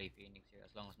can play Phoenix here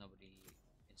as long as nobody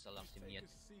installams him Take yet. a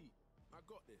seat. I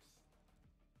got this.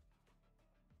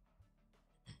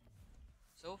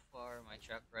 So far, my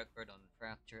track record on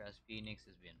Fracture as Phoenix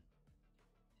has been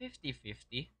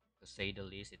 50-50, to say the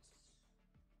least.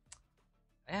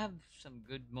 I have some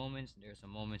good moments. There are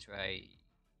some moments where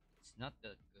it's not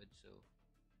that good. So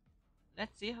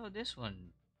let's see how this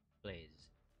one plays.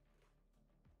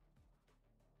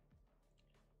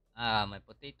 My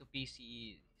potato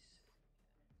PC is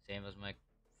same as my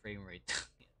frame rate.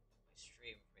 My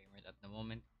stream frame rate at the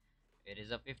moment. It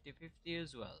is a 50-50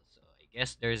 as well. So I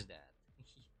guess there's that.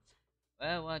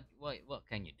 Well, what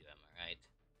can you do? Am I right?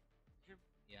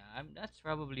 Yeah, that's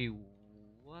probably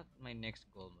what my next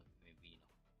goal may be.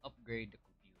 Upgrade the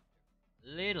computer a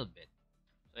little bit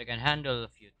so I can handle a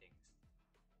few things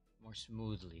more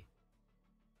smoothly.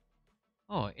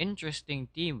 Oh, interesting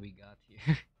team we got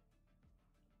here.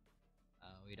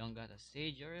 We don't got a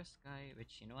Sage or a Sky,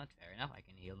 which you know what? Fair enough. I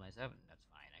can heal myself, and that's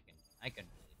fine. I can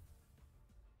play.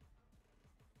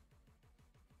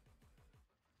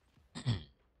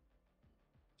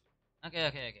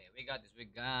 Okay. We got this. We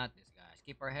got this, guys.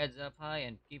 Keep our heads up high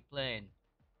and keep playing.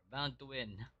 We're bound to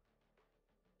win.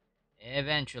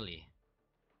 Eventually.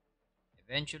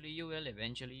 Eventually you will.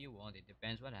 Eventually you won't. It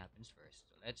depends what happens first.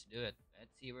 So let's do it.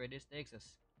 Let's see where this takes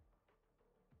us.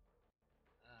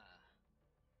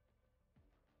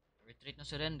 Retreat no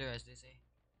surrender, as they say.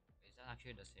 Is that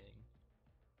actually the saying?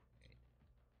 Okay.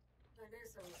 I knew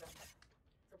some of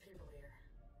the people here.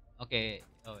 Okay.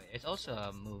 Oh, it's also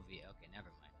a movie. Okay, never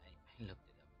mind. I looked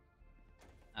it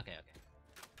up. Okay.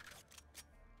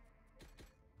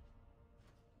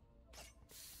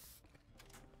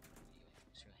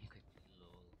 Just really quickly,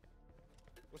 lol.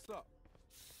 What's up?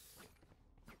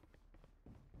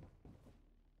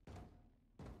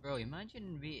 Bro,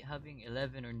 imagine we having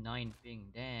 11 or 9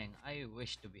 ping. Dang, I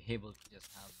wish to be able to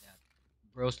just have that.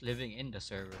 Bros living in the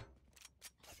server.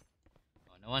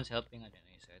 Oh, no one's helping. I don't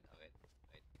know. You said, oh, wait.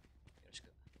 Here's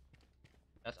good.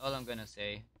 That's all I'm gonna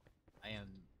say.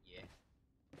 Yeah.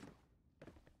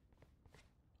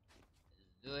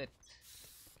 Let's do it.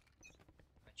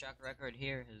 My track record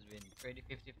here has been pretty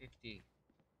 50-50.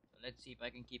 So let's see if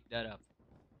I can keep that up.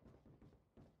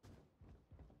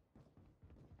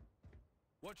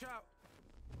 Watch out.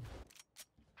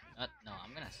 No,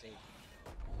 I'm gonna save.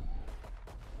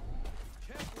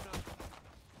 Careful now.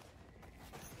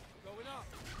 Going up.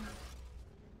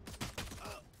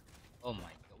 Oh my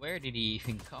god, where did he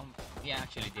even come from? He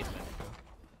actually did let it go.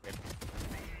 Rip.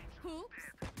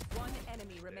 Oops. One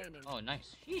enemy remaining. Oh,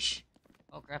 nice. Sheesh.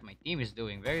 Oh crap, my team is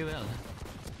doing very well.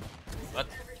 But,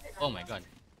 oh my god.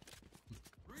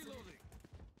 Reloading.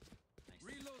 Nice.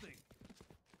 Reloading.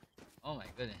 Oh my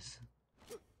goodness.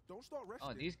 Look, don't start resting.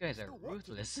 Oh, these guys are Still watching.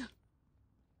 ruthless.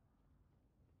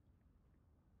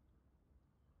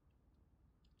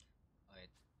 Wait.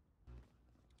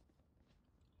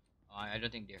 Oh, I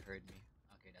don't think they heard me.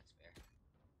 Okay, that's fair.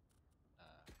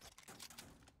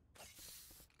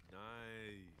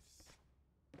 Nice.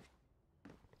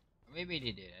 Or maybe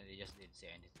they did, and they just didn't say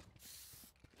anything.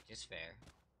 Which is fair.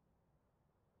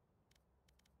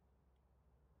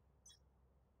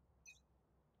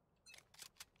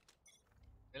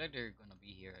 I feel like they're gonna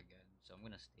be here again, so I'm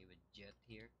gonna stay with Jet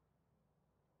here.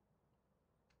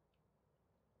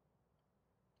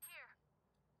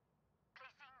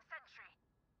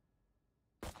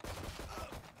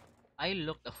 I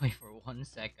looked away for 1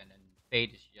 second and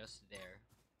Fade is just there.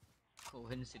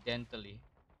 Coincidentally.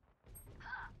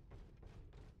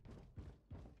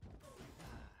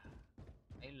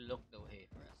 I looked away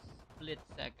for a split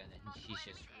second and she's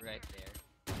just right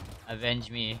there. Avenge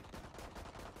me.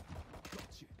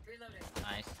 Gotcha. Reloading.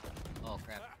 Nice. Oh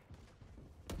crap.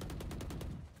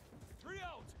 3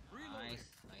 out. Reloading.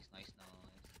 Nice.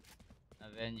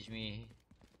 Avenge me,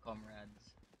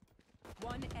 comrades.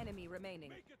 One enemy remaining.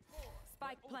 Make it 4.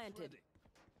 Spike My ult's planted. ready.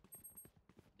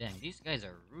 Dang, these guys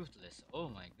are ruthless. Oh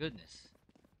my goodness.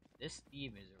 This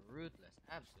team is ruthless.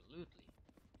 Absolutely.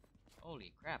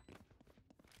 Holy crap.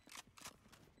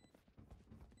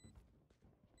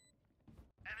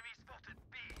 Enemy spotted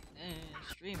B. And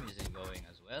stream isn't going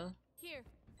as well. Here.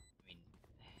 I mean,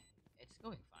 it's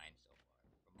going fine so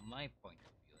far. From my point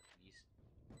of view, at least.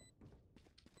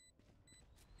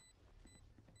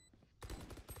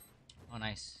 Oh,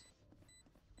 nice.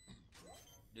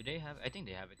 Do they have? I think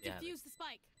they have it. They have it. Defuse the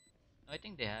spike. No, I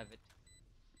think they have it.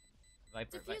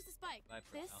 Viper. Defuse the spike.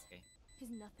 Viper. This Okay. is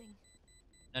nothing.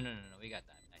 No. We got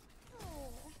time. Nice. Oh,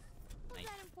 was Nice.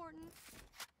 that important?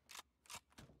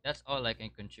 That's all I can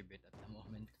contribute at the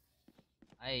moment.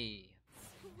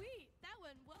 Sweet, that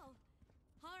went well.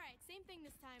 All right, same thing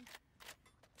this time.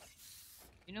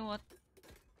 You know what?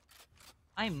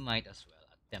 I might as well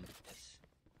attempt this.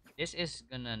 This is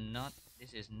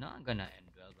not gonna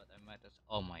end well, but I might as.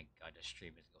 Oh my god, the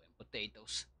stream is going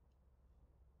potatoes.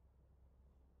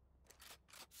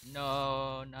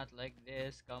 No, not like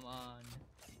this. Come on.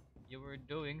 You were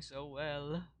doing so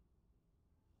well.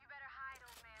 You better hide,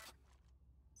 old man.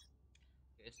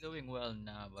 It's doing well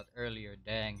now, but earlier,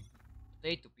 dang.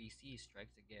 Potato PC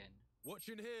strikes again.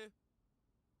 Watching here.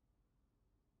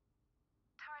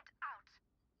 Turret out.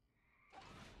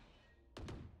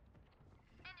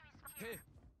 Enemy spotted. Here.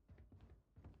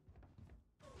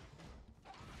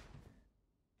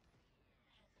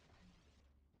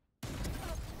 Get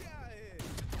out of here.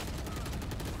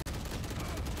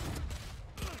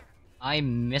 I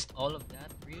missed all of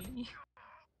that, really?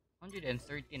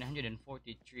 113,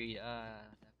 143,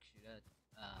 actually that,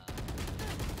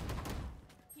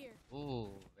 Here. ooh,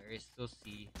 very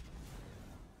sussy.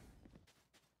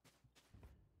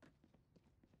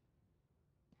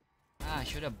 I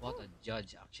should have bought a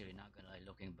judge, actually, not gonna lie,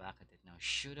 looking back at it now.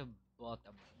 Should have bought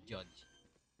a judge.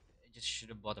 I just should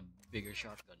have bought a bigger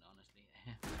shotgun, honestly.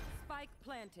 Spike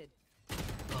planted.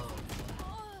 Oh,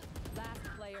 Last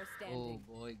player oh standing.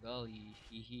 boy, golly,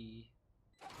 hee hee.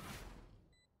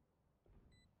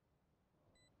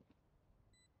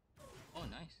 Oh,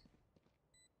 nice.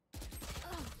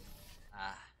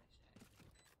 Ah.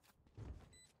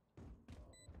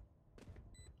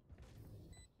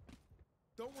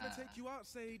 Don't want to take you out,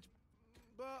 Sage,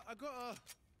 but I gotta.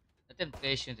 The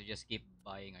temptation to just keep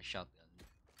buying a shotgun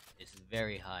is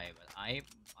very high, but I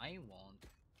won't.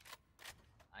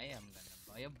 I am gonna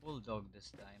buy a bulldog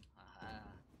this time. Haha.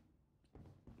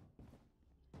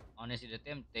 Honestly, the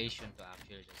temptation to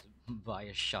actually just buy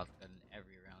a shotgun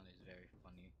every round is very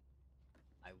funny.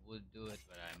 I would do it,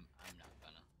 but I'm not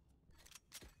gonna.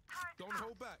 Don't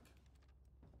hold back.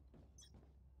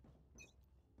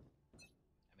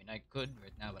 I mean, I could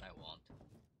right now, but I won't.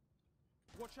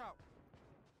 Watch out.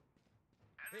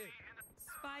 Here.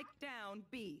 Spike down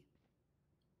B.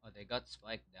 Oh, they got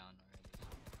Spike down already.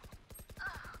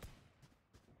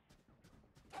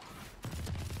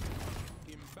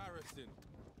 Embarrassing.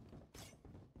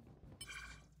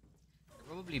 They're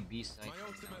probably B side. My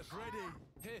ultimate's ready.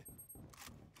 Here.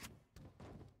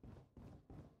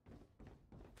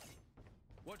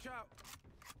 Watch out.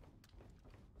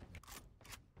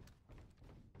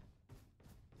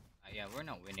 Yeah, we're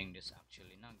not winning this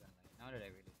actually. Not gonna lie. Now that I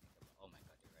really think about, oh my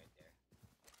god, you're right there.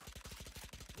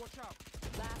 Watch out.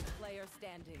 Last player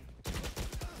standing.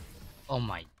 Oh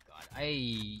my god,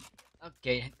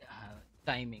 okay.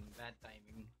 Timing, bad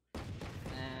timing.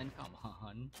 And come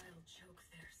on. I'll choke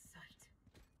their sight.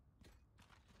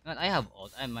 But I have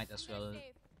ult. I might as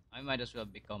well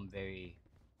become very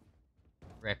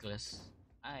reckless.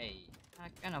 I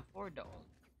can afford the ult.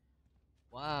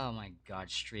 Wow, my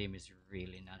god, stream is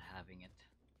really not having it.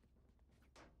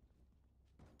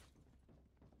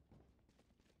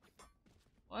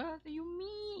 What do you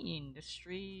mean? The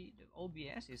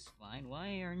OBS is fine.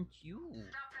 Why aren't you?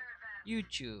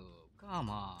 YouTube,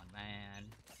 come on,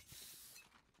 man.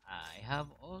 I have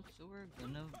ult, so we're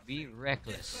gonna be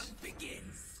reckless.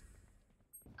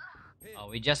 Oh,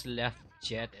 we just left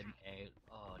Jet and A.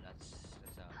 Oh, that's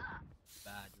a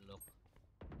bad look.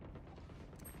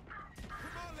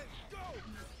 Come on, let's go.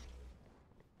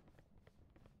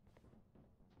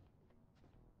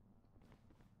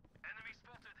 Enemy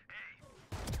spotted A.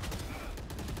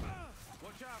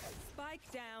 Watch out. Spike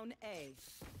down A.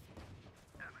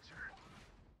 Amateur.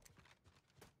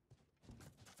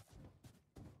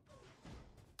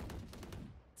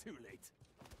 Too late.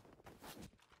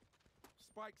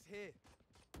 Spike's here.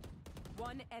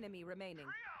 One enemy remaining.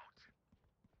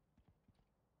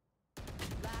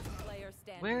 Last player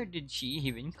standing. Where did she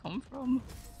even come from?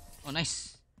 Oh,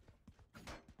 nice.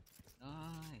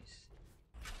 Nice.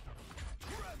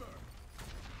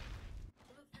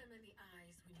 Look them in the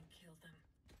eyes when you kill them.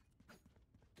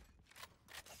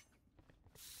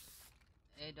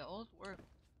 Hey, the ult worked.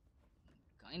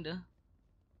 Kinda.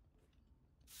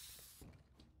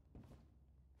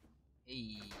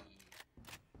 Hey.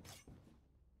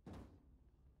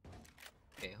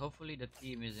 Okay, hopefully the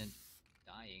team isn't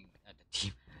dying. Not the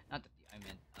team. Not the team. I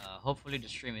meant, hopefully the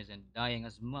stream isn't dying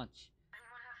as much.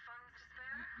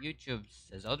 YouTube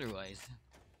says otherwise.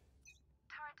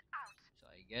 So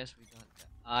I guess we got that.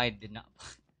 I did not.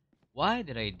 Why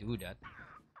did I do that?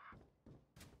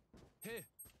 Here.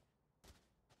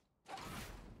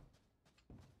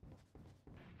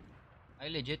 I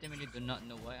legitimately do not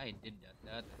know why I did that.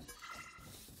 That is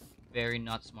very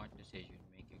not smart decision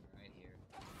making right here.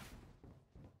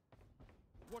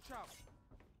 Watch out.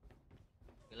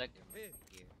 I feel like there might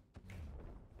be here.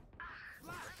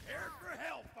 Prepare for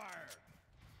hellfire.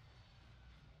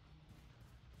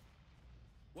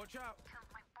 Watch out.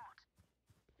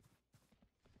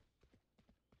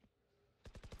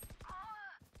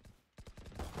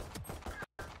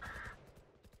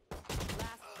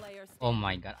 Last player standing. Oh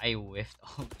my god, I whiffed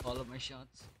all of my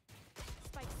shots.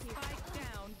 Spike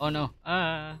down. Oh no. Lose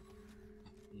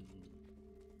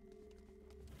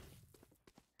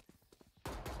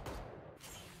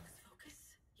focus,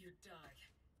 you die.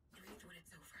 Breathe when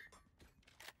it's over.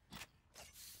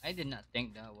 I did not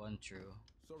think that one through.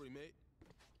 Sorry, mate.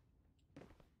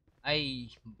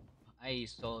 I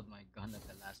sold my gun at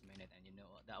the last minute, and you know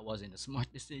what? That wasn't a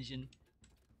smart decision.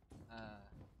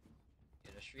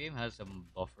 Yeah, the stream has some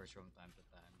buffers from time to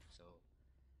time, so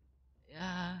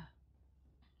yeah.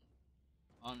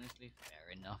 Honestly, fair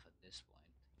enough at this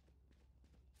point.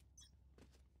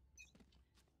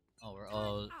 Oh, we're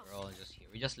all just here.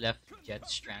 We just left Jet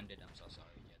stranded. I'm so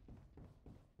sorry, Jet.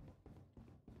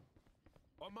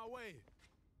 On my way.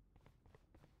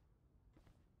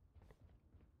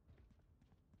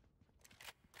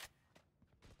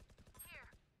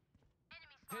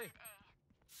 Hey.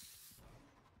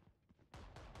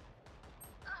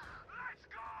 Let's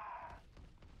go.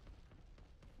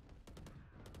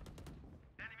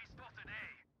 Enemy spotted A.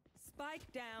 Spike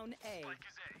down A. Spike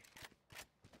is A.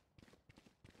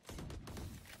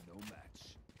 No match.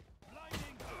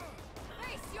 Blinding.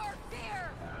 Face your fear!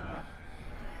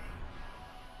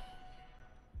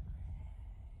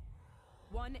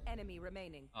 One enemy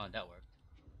remaining. Oh, that worked.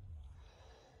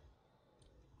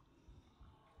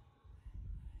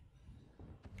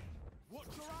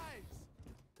 Watch your eyes.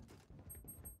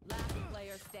 Last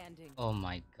player standing. Oh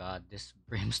my god, this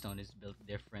brimstone is built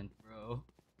different, bro.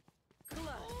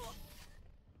 Clutch.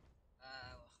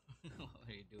 What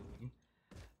are you doing?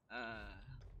 I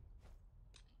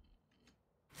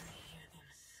hear them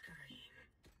scurrying.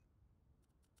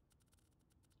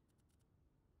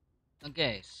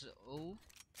 Okay, so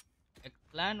a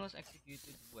plan was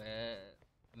executed where,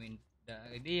 I mean, the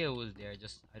idea was there,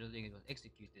 just I don't think it was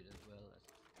executed as well as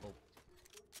hoped.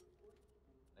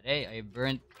 But hey, I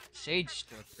burnt Sage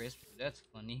to a crisp, so that's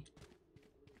funny.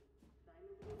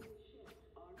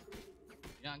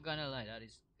 Not gonna lie, that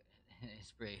is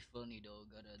it's pretty funny though,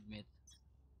 gotta admit.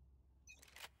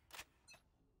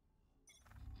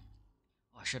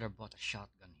 should have bought a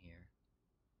shotgun here.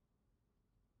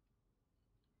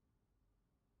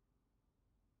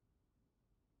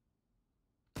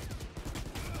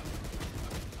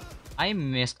 I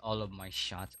missed all of my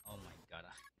shots. Oh my god.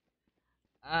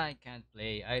 I can't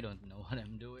play. I don't know what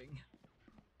I'm doing.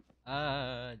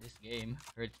 This game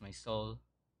hurts my soul.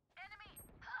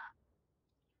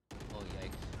 Oh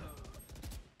yikes.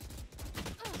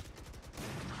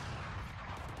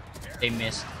 They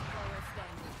missed. Player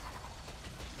standing.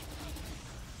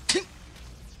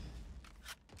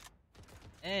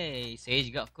 Hey,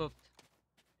 Sage got cooked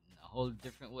in a whole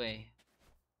different way.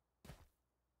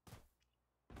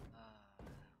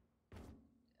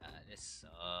 This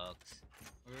sucks.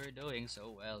 We're doing so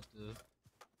well too.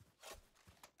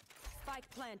 Spike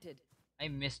planted. I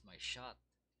missed my shot.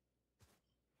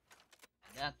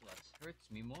 And that's what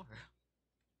hurts me more.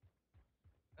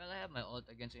 Well, I have my ult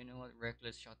again, so you know what?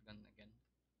 Reckless shotgun again.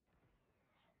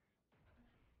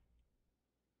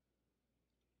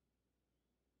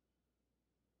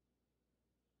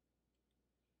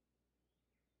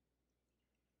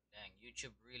 Dang,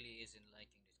 YouTube really isn't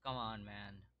liking this. Come on,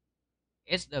 man.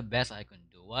 It's the best I can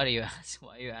do. What are you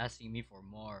Why are you asking me for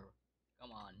more?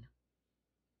 Come on.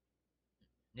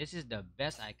 This is the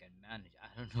best I can manage. I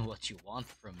don't know what you want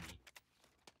from me.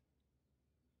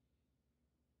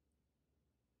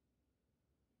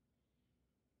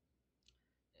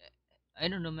 I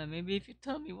don't know, man. Maybe if you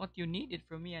tell me what you needed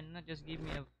from me and not just give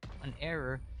me an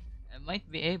error, I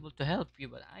might be able to help you.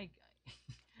 But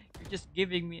you're just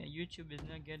giving me a YouTube is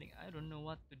not getting. I don't know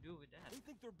what to do with that. They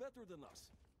think they're better than us.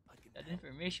 I can That help.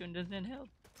 information doesn't help.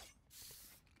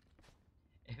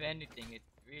 If anything, it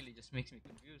really just makes me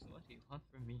confused. What do you want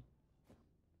from me?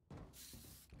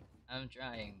 I'm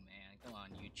trying, man. Come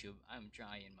on, YouTube. I'm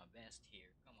trying my best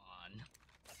here. Come on.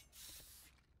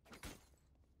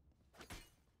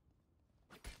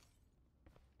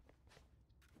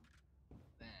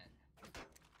 Man.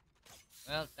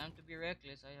 Well, time to be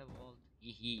reckless. I have all.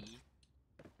 Hee.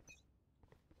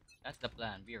 That's the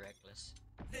plan. Be reckless.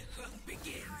 The hunt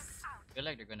begins. I feel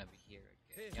like they're gonna be here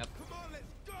Here, again. Yep. come on,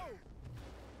 let's go!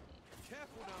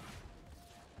 Careful now.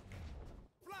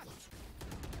 Flash!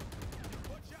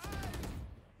 Watch your eyes!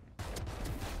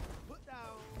 Put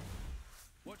down.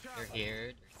 Watch out. They're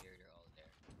here. They're all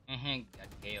there. Got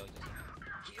KO just.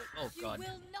 Oh You god.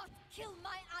 will not kill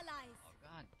my allies. Oh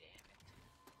god damn it.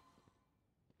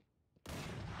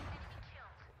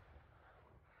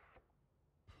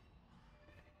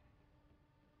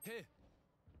 Here.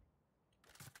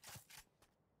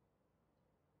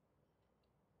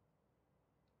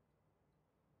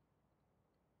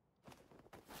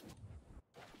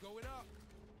 Going up.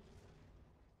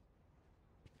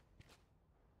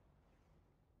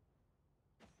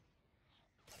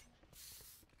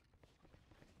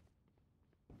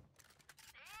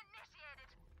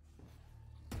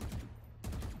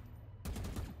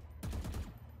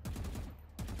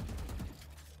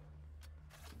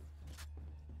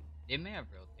 They may have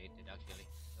rotated actually.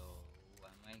 So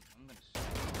I'm gonna.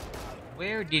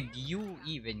 Where did you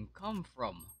even come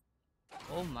from?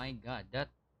 Oh my god, that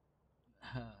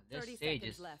this 30 stage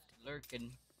seconds is left.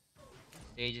 lurking.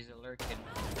 Stage is lurking.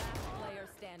 Last player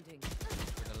standing.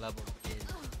 For the level is.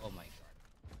 Oh my god.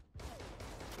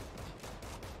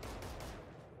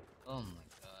 Oh my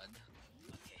god.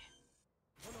 Okay.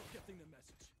 We're not getting the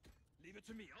message. Leave it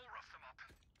to me. I'll rough them up.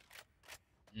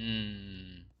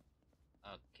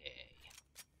 Okay.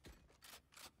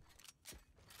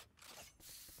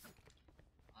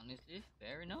 Honestly,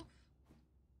 fair enough.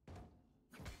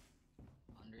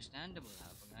 Understandable.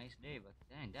 Have a nice day, but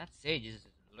dang, that sage is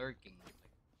lurking. Like,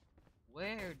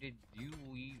 where did you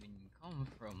even come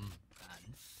from,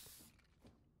 man?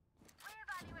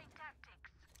 Reevaluate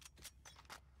tactics.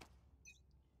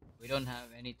 We don't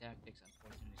have any tactics,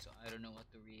 unfortunately, so I don't know what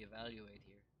to reevaluate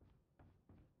here.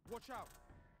 Watch out.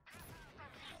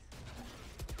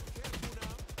 Careful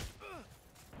now.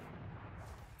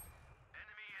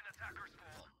 Enemy in attacker's Oh my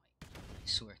god, I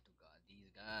swear to god, these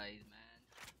guys, man.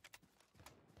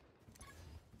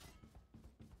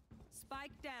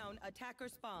 Spike down. Attacker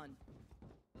spawn.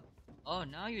 Oh,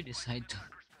 now you decide to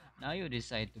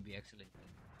be excellent.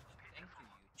 Thank you,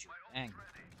 YouTube. Dang.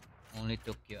 Only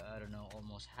took you, I don't know,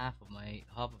 almost half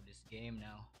of this game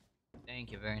now.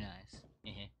 Thank you, very nice.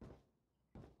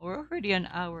 We're already an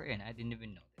hour in. I didn't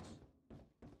even notice.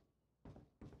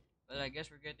 Well, I guess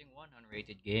we're getting one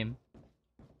unrated game,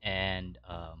 and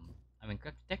I mean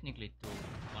technically 2,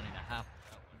 1.5 for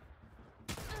that one,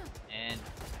 and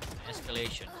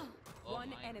escalation. Oh One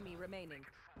my enemy remaining.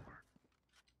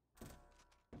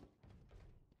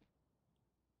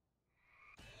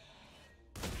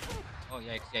 Oh,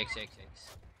 yikes, yikes, yikes, yikes.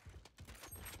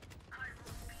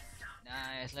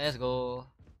 Nice, let's go.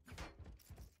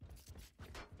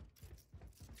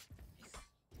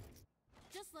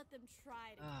 Just let them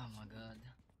try to Oh catch my me. god.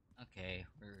 Okay,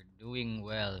 we're doing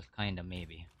well, kinda,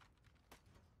 maybe.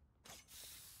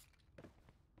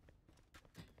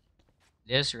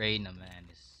 This Reina, man,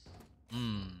 is...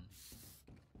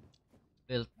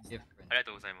 built different. ありが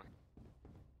とうございます。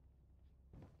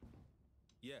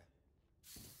 Yeah.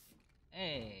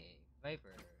 Hey,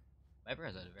 Viper. Viper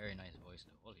has a very nice voice,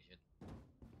 though. Holy shit.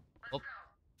 Oh.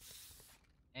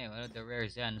 Hey, one of the rare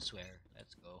Zan swear.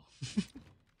 Let's go.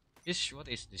 What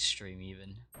is this stream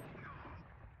even?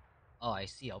 Oh, I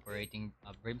see. Operating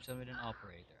a brimstone with an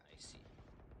operator. I see.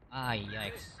 Ah,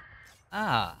 yikes.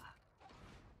 Ah.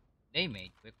 They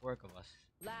made quick work of us.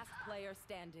 Last player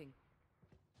standing.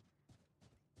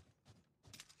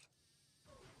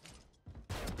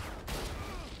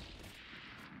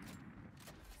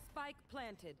 Spike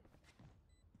planted.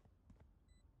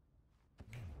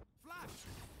 Flash.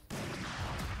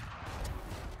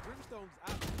 Brimstone's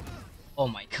out. Oh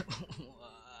my god.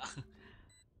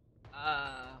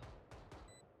 Ah.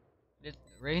 Did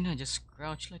Reina just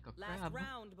crouch like a Last crab?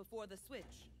 round before the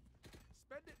switch.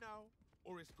 Spend it now,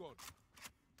 or it's gone.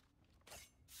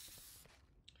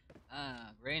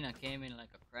 Ah, Reina came in like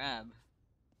a crab.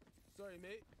 Sorry,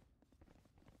 mate.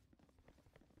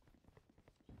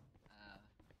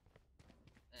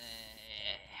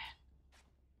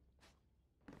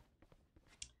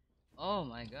 Oh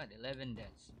my god, 11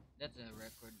 deaths. That's a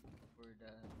record for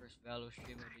the first Valo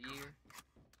stream of the year.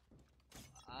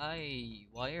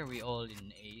 Why are we all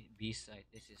in A B side?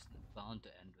 This is bound to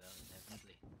end well,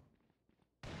 definitely.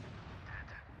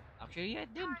 Actually, yeah,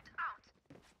 it did.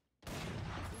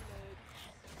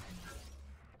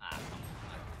 Ah, come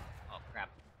on. Oh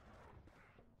crap.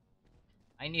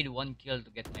 I need one kill to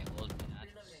get my ult, and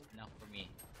that's enough for me.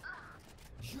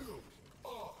 You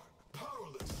are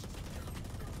powerless.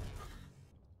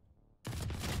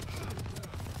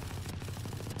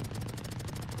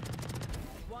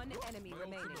 One enemy My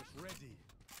remaining. ultimate's ready.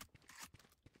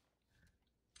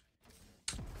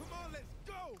 Come on, let's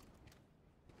go.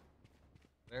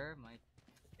 Where might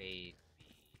fate be?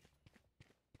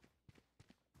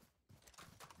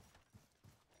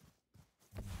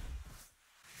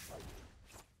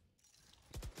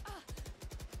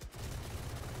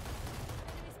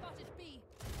 Enemy spotted B.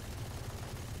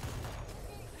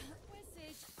 Where's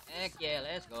Sage? Heck yeah,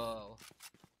 let's go.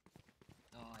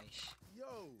 Nice.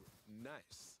 Yo,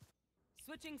 nice.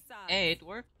 Switching sides. Hey, it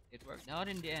worked. It worked out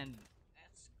in the end.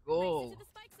 Let's Race go. into the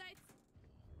spike sites.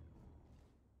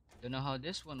 Don't know how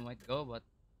this one might go, but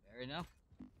fair enough.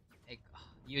 Like,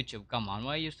 YouTube, come on.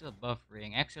 Why are you still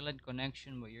buffering? Excellent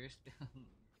connection, but you're still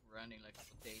running like a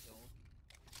potato.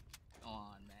 Come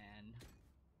on, man.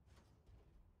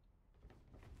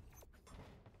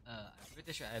 I'm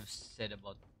pretty sure I've said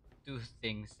about 2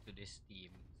 things to this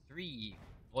team. 3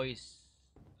 voice,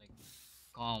 like,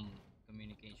 calm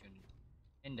communication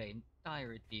in the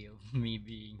entirety of me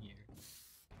being here.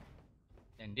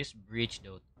 And this breach,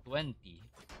 though, 20.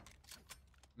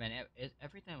 Man,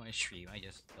 every time I stream, I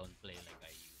just don't play like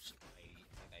I used to. Like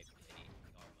I play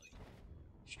normally.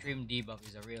 Stream debuff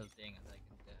is a real thing, as I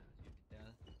can tell. As you can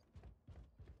tell.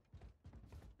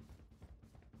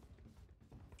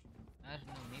 I don't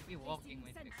know. Maybe walking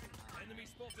might fix it. Enemy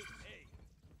spotted. A.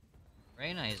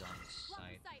 Reina is on the Block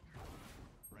side. the site.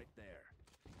 Right there.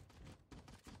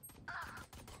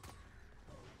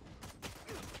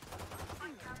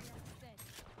 Dead.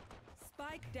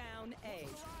 Spike down A.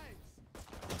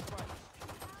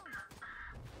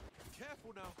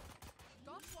 Careful now.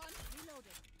 Got one.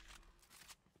 Reloading.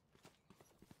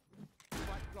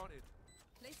 Spike planted.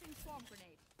 Placing swarm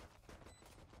grenade.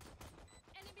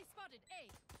 Enemy spotted A.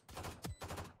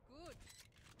 Good.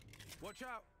 Watch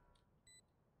out.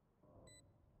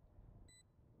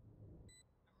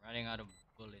 I'm running out of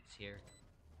bullets here.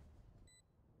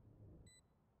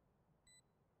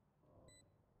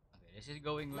 Okay, this is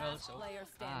going well. Last So player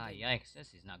ah, standing. yikes!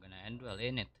 This is not gonna end well,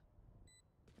 in it.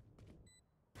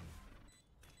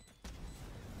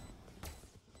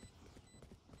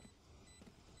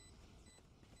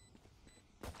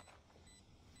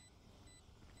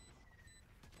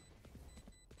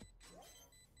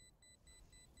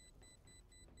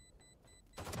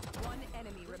 One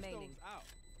enemy remaining. Brimstone's out.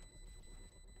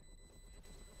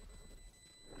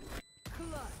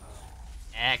 Clutch.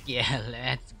 Heck yeah,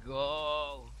 let's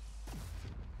go!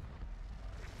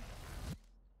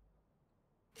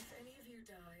 If any of you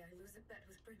die, I lose a bet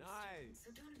with Brimstone. Nice.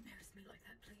 So don't embarrass me like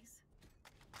that, please.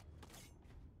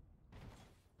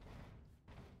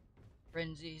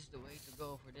 Frenzy is the way to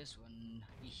go for this one.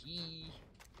 Hee.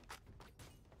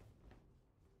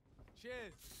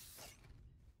 Cheers.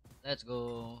 Let's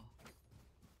go.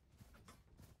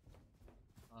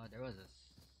 There was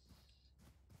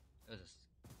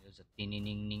a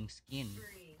tinining skin.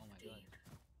 Oh my god.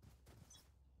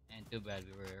 And too bad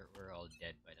we're all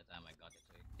dead by the time I got it,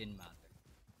 so it didn't matter.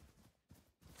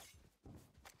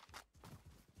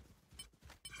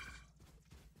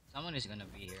 Someone is gonna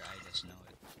be here, I just know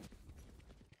it.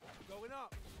 Going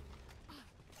up.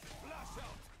 Flash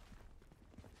out.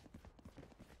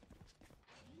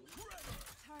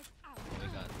 Turret out. We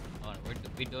got. Oh,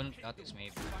 we don't got this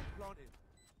maybe. Spike planted.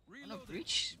 Oh no,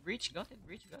 breach got it.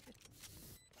 Placing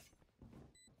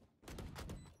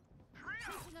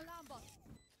alarm bot.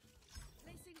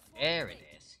 Placing swarm There it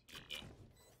grenade. is.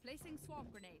 Placing swarm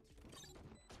grenade.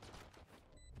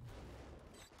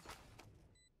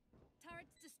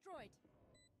 Turrets destroyed.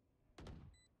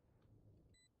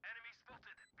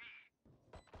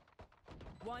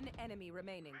 One enemy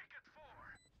remaining.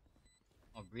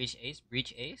 Oh, breach ace.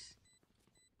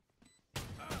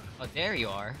 Oh, there you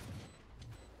are.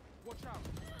 Watch out.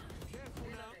 Careful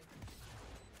now.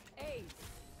 Ace.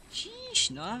 Sheesh,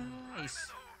 nice.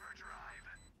 Nice.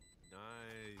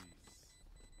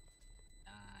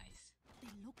 Nice. They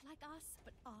look like us,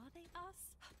 but are they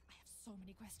us? I have so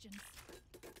many questions.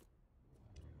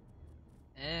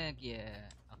 Heck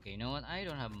yeah. Okay, you know what? I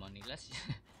don't have money. Let's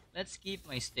keep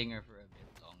my stinger for a bit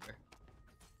longer.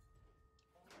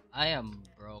 I am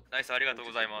broke. ナイスありがとう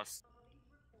ございます。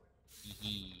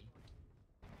 Hehe.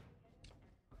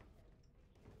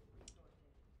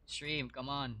 Stream, come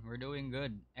on, we're doing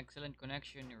good. Excellent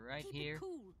connection right Keep here. it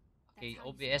cool. Okay, That's how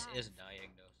you OBS survive. is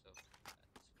dying though, so that's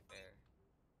fair.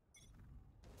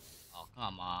 Oh,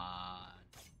 come on.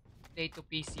 Potato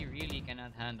PC really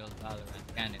cannot handle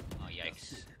Valorant, can it? Oh,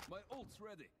 yikes. My ult's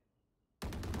ready.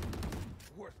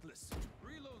 Worthless.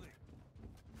 Reloading.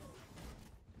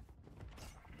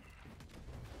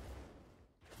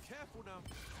 Careful now.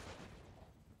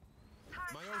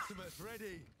 My ultimate's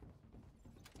ready.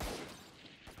 Enemy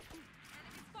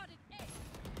spotted. A.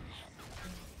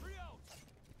 Free out.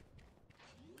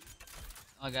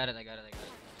 Oh, I got it. I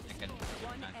can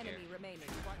One not care. enemy remaining.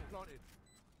 Spike planted.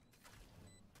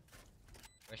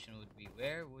 Question would be,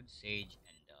 where would Sage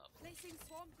end up? Placing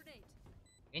swarm grenade.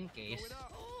 In case. Going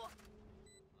up. Oh, I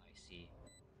see.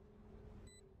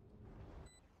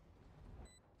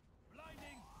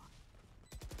 Blinding.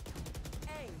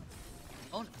 Ace.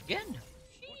 Oh, again?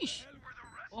 Sheesh.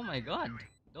 Oh my god.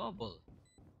 Double.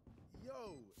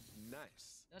 Yo,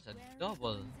 nice. That's a where is the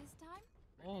double. wins this time?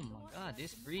 Oh my god,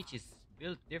 this breach is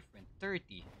built different.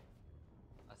 30.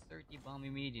 A 30 bomb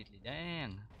immediately.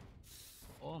 Dang.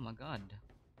 Oh my god.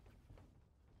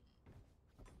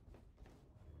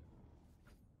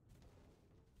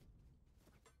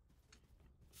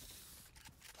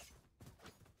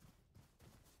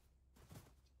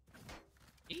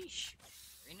 Eesh.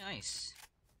 Very nice.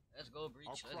 Let's go, breach.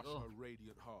 I'll Let's crush go. her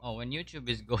radiant heart. Oh, when YouTube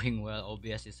is going well,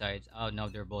 OBS decides, oh, now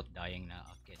they're both dying now.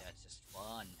 Okay, that's just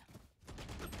fun.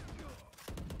 Come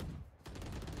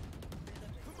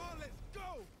on, let's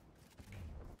go.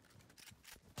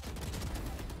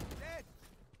 Dead.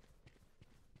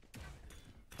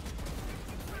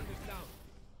 Bring this down.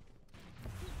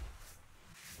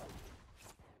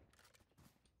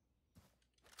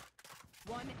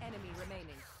 One enemy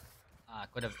remaining. Ah, I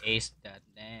could have aced that.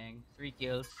 Dang. 3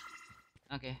 kills.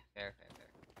 Okay, fair.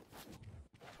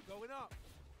 Going up.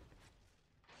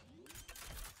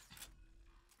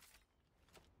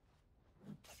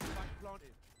 Spike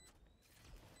planted.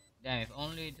 Damn, if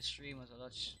only the stream was a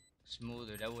lot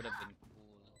smoother, that would have been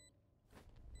cool.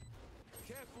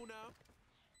 Careful now.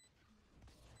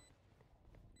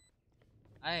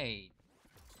 I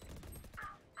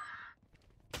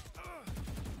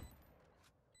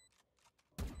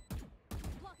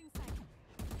Blocking sight.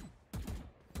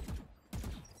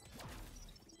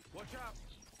 Watch out.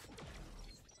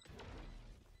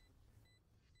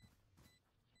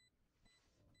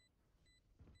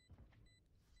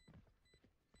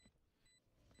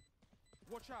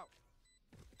 Watch out.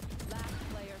 Last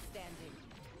player standing.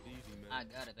 Easy, man. I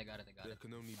got it. There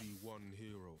can only be one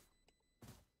hero.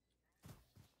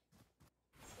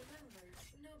 Remember,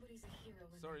 nobody's a hero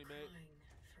when Sorry, they're mate. crying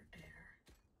for air.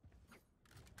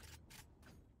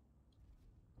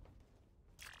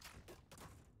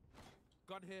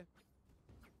 Gun here.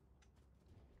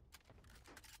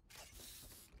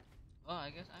 Oh, I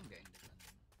guess I'm getting the gun.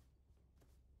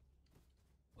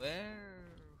 Where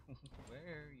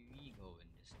are you going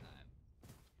this time?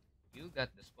 You got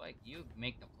the spike. You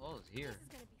make the calls here. This is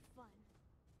gonna be fun.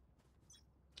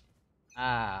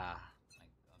 Ah,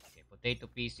 Potato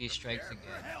PC strikes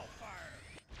again.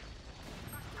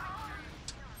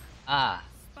 Ah,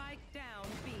 Spike down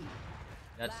B.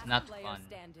 that's Last not player fun.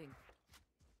 standing.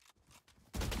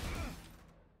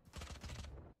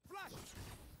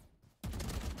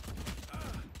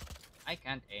 I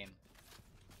can't aim.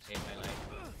 Save my life.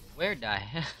 Where the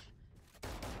hell?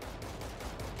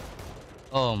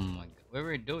 Oh my god, we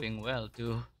were doing well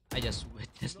too. I just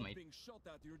witnessed Not my being shot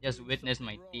at, you're doing something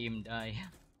wrong. team die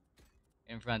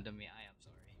in front of me. I am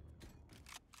sorry.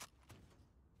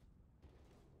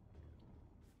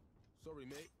 Sorry,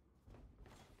 mate.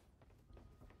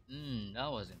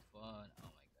 That wasn't fun. Oh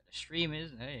my god, the stream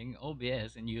is dying.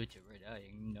 OBS and YouTube are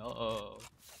dying. No,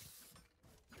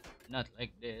 not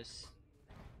like this.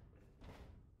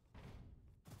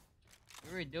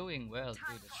 We were doing well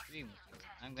through the stream too.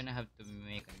 I'm gonna have to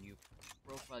make a new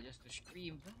profile just to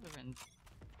stream Valorant.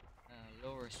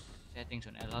 Lower settings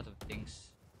on a lot of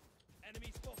things.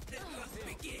 Enemy spotted.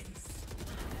 Begins.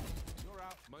 You're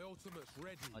out. My ultimate's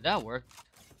ready. Oh, that worked.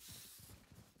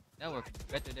 That worked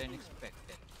better than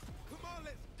expected. Come on,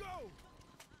 let's go.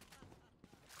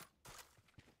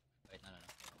 Wait, no.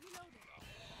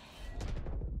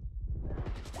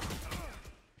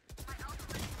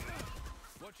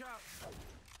 Watch out.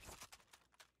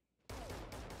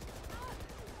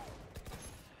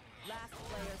 Last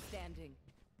player standing.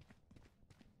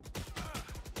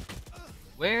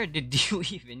 Where did you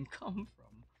even come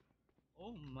from?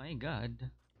 Oh my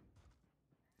god.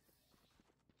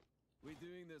 We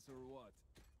doing this or what?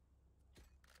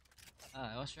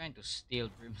 I was trying to steal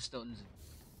Brimstone's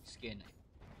skin.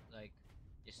 Like,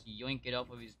 just yoink it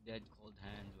off of his dead cold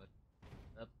hands, but...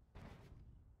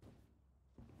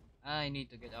 I need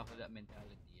to get off of that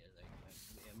mentality.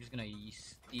 I'm just gonna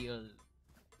steal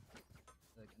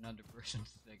like another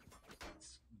person's like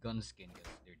gun skin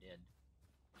because they're dead.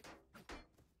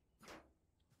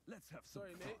 Let's have some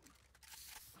Sorry, fun. mate.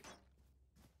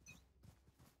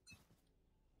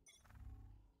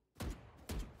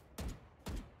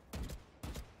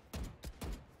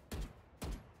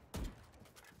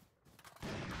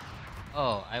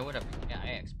 Oh, I would have. Yeah, I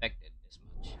expected this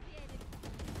much.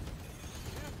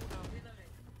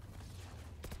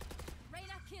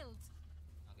 Reyna killed.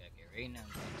 Okay, Reina.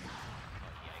 Oh,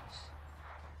 yikes.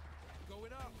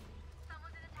 Going up.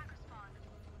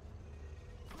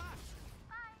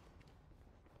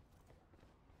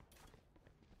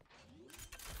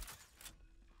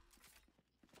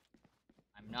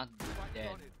 I'm not Spike dead.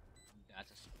 planted.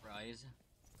 That's a surprise.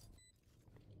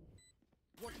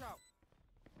 Watch out.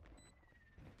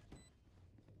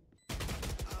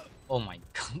 Oh my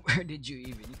god, where did you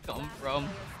even come Last from?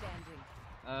 player standing.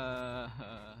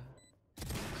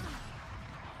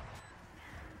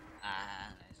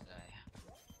 Nice die.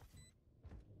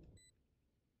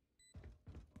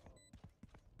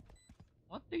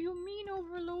 What do you mean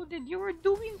overloaded? You were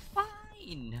doing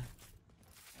fine.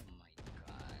 Oh my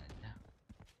god.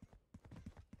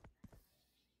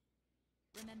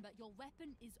 Remember, your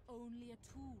weapon is only a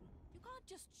tool. You can't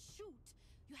just shoot.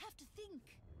 You have to think.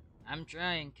 I'm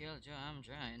trying, Killjoy. I'm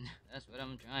trying. That's what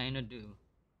I'm trying to do.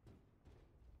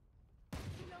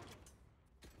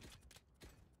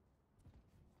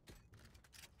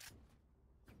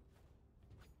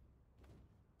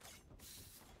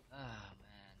 Ah,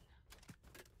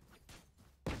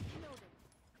 man.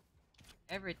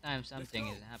 Every time something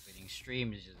is happening,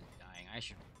 stream is just dying. I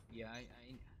should. Yeah,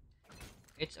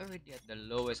 it's already at the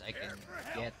lowest I can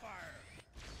get.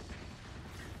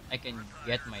 I can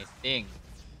get my thing.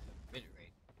 Bit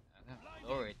rate. I'm gonna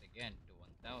lower it again to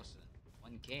 1000.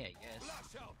 1k, I guess.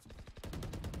 Flash out.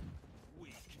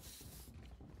 Weak.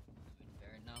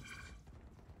 Fair enough.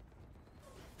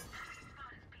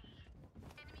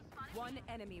 One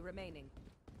enemy remaining.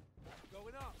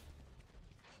 Going up.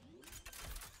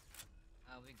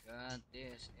 Ah, we got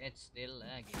this. It's still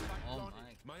lagging. Spike Oh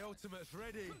planted. my. My ultimate's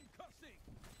ready.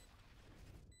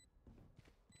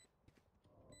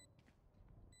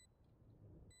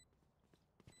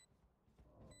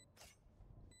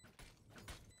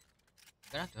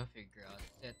 Gonna have to figure out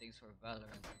settings for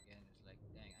Valorant again. It's like,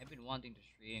 dang, I've been wanting to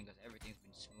stream because everything's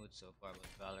been smooth so far, but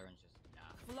Valorant just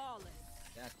nah. Flawless.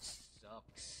 That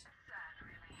sucks.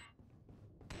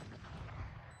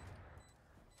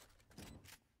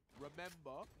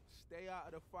 Remember, stay out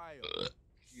of the fire.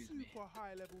 Excuse me. Super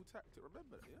high level tactic.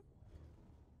 Remember that, yeah?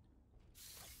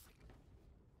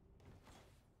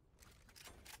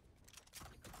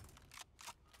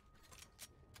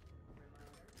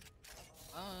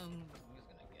 I'm just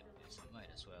gonna get this.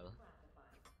 Might as well.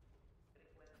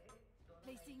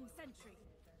 Placing sentry.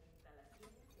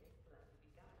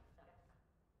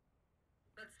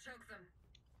 Let's choke them.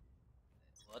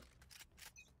 What?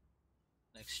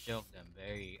 choked them.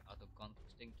 Very out of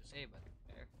context thing to say, but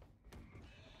fair.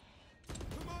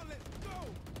 Come on, let's go!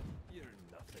 You're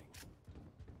nothing.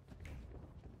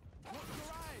 Watch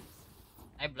your eyes!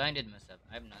 I blinded myself.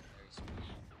 I'm not very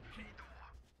speedy.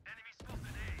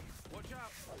 Watch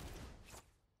out!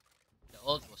 The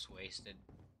ult was wasted.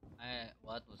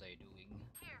 What was I doing?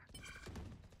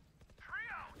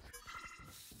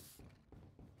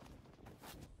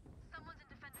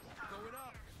 Going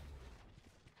up!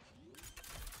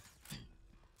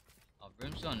 Oh,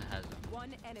 Brimstone has a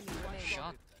One enemy remaining.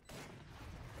 shotgun.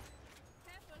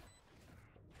 Careful.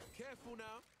 Careful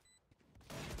now.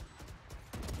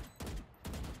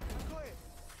 I got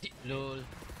it. Lol.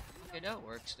 Okay, that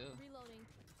works too. Reloading.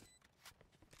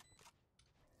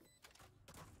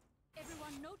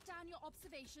 Everyone, note down your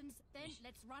observations. Then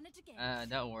let's run it again.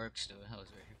 That works too. That was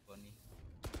very funny.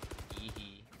 Hee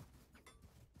hee.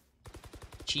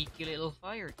 Cheeky little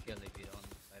fire kill if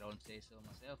I don't say so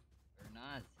myself. Or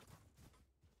not.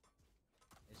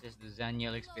 This is the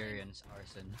Zannielle experience,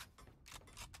 arson.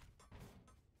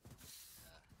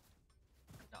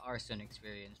 The arson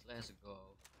experience. Let's go.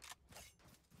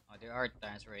 Oh, there are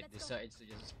times where it decides to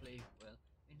just play well.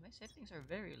 I mean, my settings are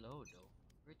very low though.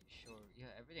 Pretty sure.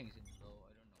 Yeah, everything's in low.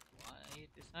 I don't know why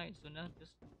it decides to not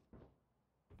just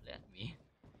let me.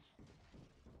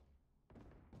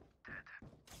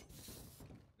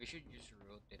 We should just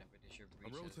rotate. I'm pretty sure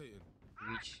I'm rotating.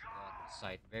 reach that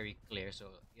site very clear. So,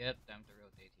 yep, time to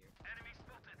rotate here. Enemy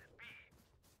spotted at B.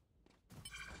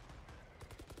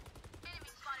 Enemy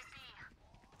spotted B.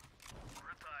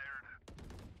 Retired.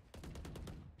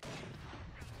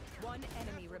 One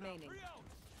enemy remaining.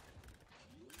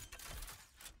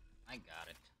 I got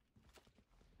it.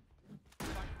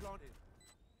 Back planted.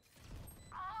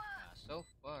 So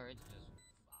far, it's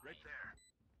just fine. Right there.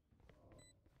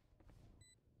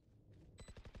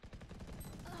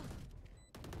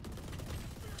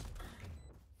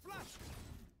 Flash!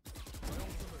 My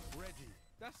ultimate's ready.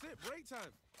 That's it, break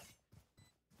time.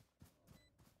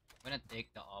 I'm gonna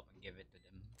take the op and give it to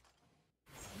them.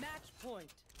 Match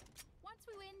point. Once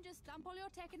we win, just dump all your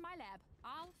tech in my lab.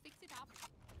 I'll fix it up.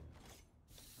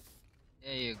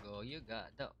 There you go. You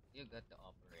got the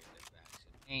operator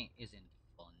vaccine. Isn't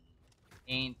fun.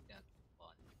 Ain't that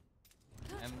fun.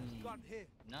 I'm Gun here.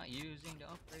 not using the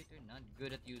operator. Not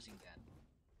good at using that.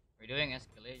 We're doing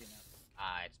escalation now.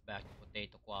 Ah, it's back to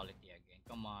potato quality again.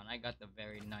 Come on, I got the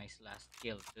very nice last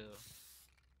kill too.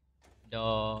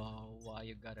 Duh, why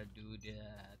you gotta do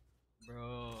that,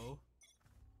 bro?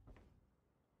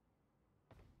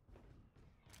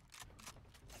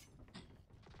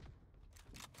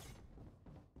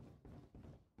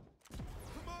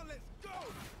 Come on, let's go!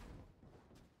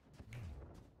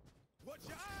 Watch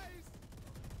your eyes!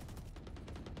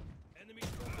 Enemy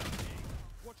spotted B.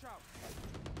 Watch out!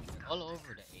 They're all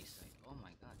over the A side. Oh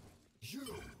my god. You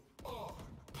are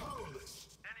powerless.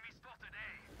 Enemy spotted A.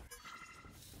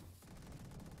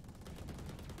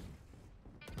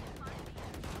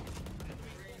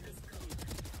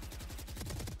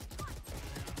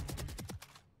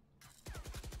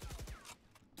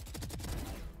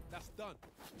 That's done.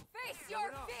 Face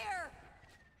your fear!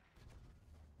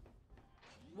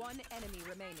 One enemy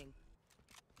remaining.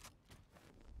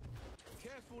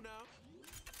 Careful now.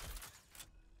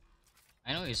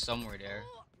 I know he's somewhere there.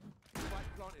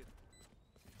 Spike planted.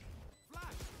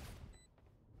 Flash!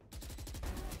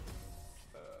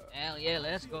 Hell yeah,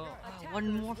 let's go. Attackers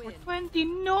One more for win. 20.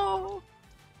 No!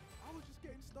 I was just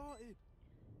getting started.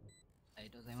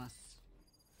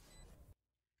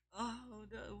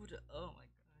 Oh my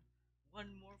god.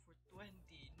 One more for 20.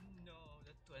 No,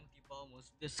 the 20 bomb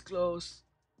was this close.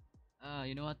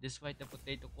 You know what? Despite the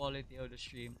potato quality of the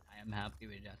stream, I am happy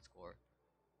with that score.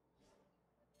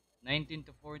 19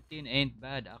 to 14 ain't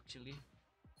bad actually.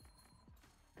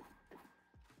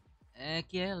 Heck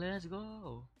yeah, let's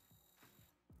go.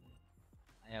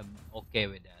 I am okay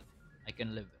with that. I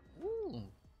can live. Ooh.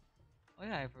 Oh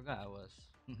yeah, I forgot I was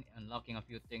unlocking a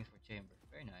few things for chamber.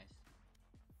 Very nice.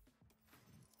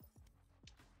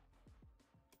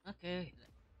 Okay.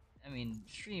 I mean,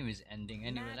 stream is ending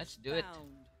anyway. Match Let's do it.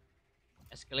 found.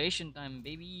 Escalation time,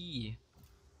 baby.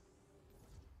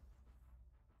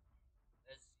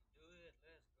 Let's do it.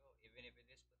 Let's go. Even if it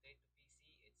is potato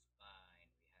PC, it's fine. We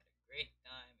had a great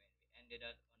time and we ended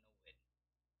up on a win.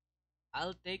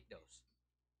 I'll take those.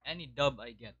 Any dub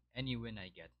I get, any win I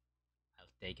get,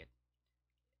 I'll take it.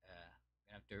 Gonna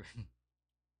have to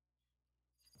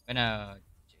gonna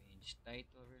change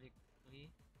title really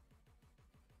quickly.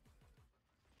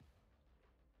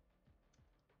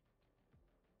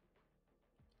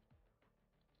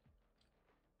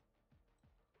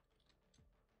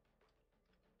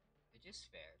 which is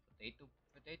fair.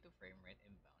 Potato frame rate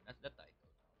inbound. That's the title.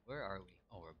 Where are we?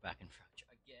 Oh, we're back in Fracture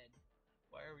again.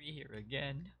 Why are we here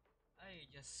again? I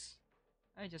just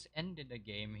I just ended the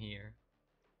game here.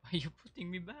 Why are you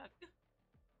putting me back?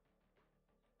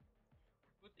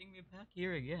 Putting me back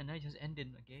here again. I just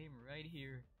ended the game right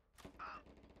here.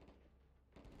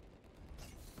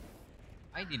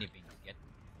 I didn't even get.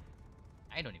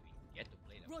 I don't even get to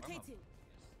play the Rotating.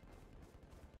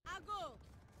 I'll go.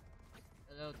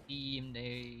 Hello team.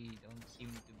 They don't seem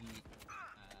to be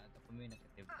the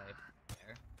communicative type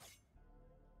there.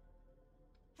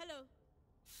 Hello.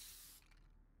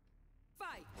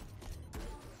 Fight.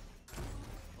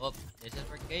 Oh, this is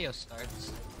where chaos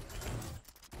starts.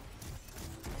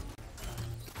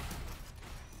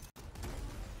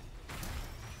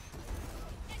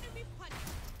 Enemy punch.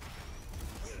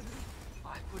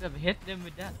 I could have hit them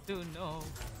with that too. No.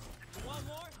 You want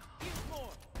more? Here's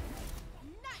more.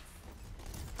 Nice.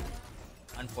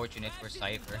 Unfortunate for Trash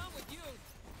isn't Cypher. done with you.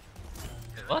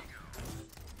 What?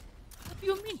 What do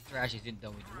you mean Trash isn't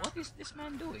done with you? What is this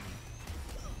man doing?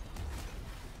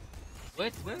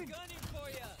 Wait, where? Gunning for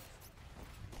ya.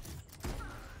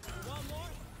 You want more?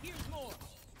 Here's more.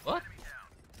 What?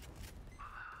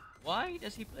 Why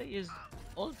does he play his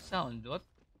old sound? What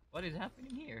is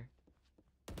happening here?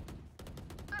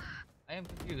 I am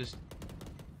confused.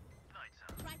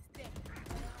 Right there.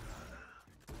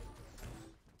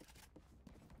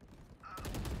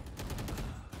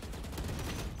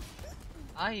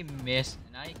 I missed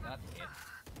and I got hit.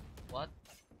 What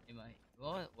am I?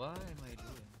 What am I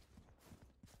doing?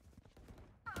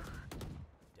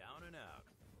 Down and out.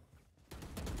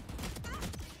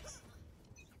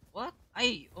 What?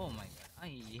 Oh my god. I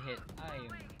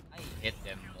hit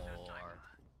them more.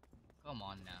 Come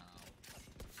on now.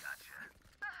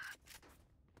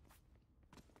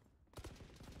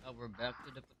 Oh, we're back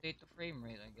to the potato frame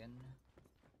rate again.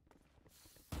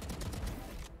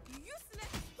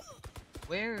 Useless.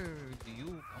 Where do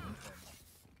you come from?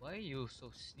 Why are you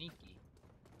so sneaky?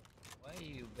 Why are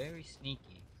you very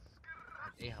sneaky? Oh,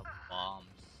 they have bombs.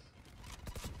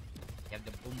 They have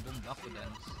the boom boom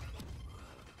bakudans.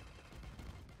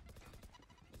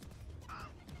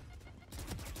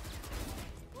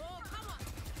 Oh, come on.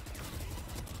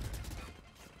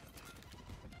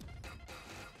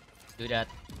 Do that.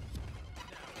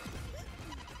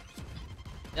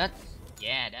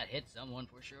 Yeah, that hit someone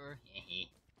for sure.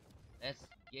 Let's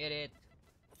get it.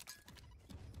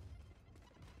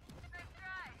 That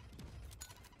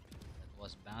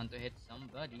was bound to hit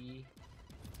somebody.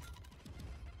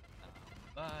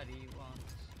 Somebody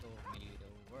once told me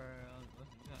the world was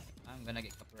good. I'm gonna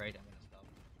get copyright. I'm gonna stop.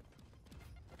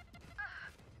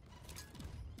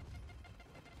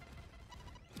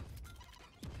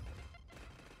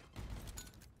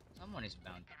 Someone is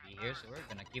bound to be here, so we're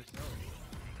gonna keep throwing.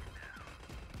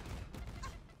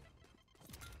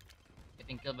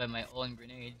 Getting killed by my own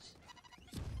grenades.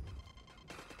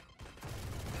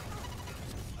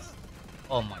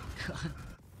 Oh my god.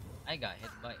 I got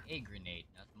hit by a grenade,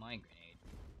 not my grenade.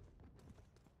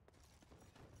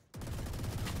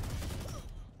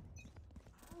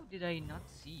 How did I not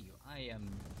see you? I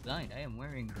am blind. I am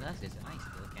wearing glasses and I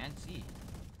still can't see.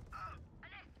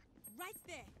 Right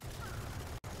there.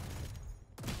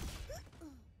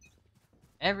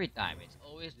 Every time, it's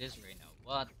always this Reyna.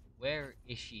 What? Where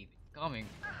is she coming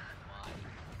from? Why?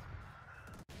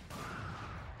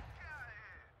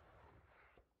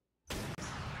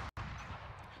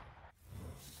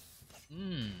 I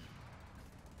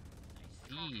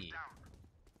see.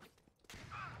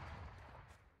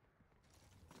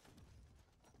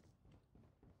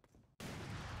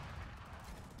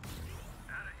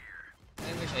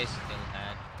 I wish I still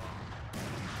had.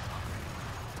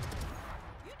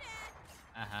 You dead.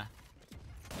 Uh-huh.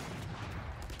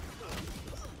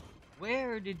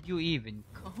 Where did you even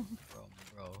come from,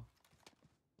 bro?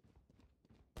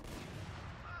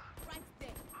 Right there.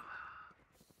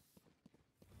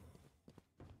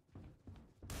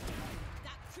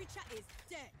 That creature is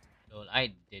dead. Lol,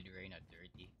 I did Reyna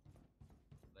dirty.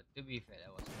 But to be fair,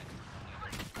 that was kind of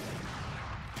funny.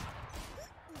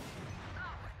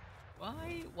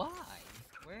 Why? Why?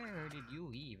 Where did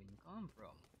you even come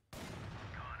from?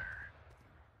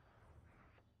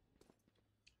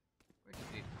 Where did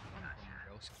we come from,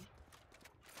 broski?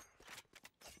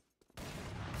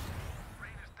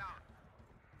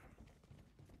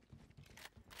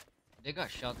 They got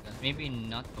shotguns. Maybe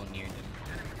not go near them.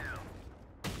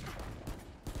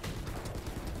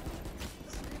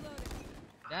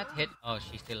 That hit. Oh,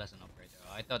 she still has an operator.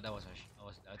 Oh, I thought that was a. I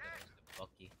thought that was the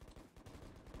Bucky.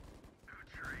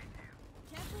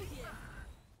 Careful here.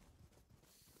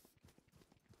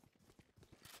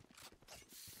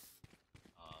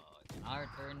 our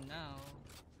turn now.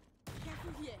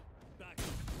 Careful here. Back.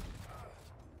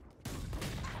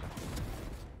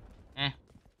 Eh.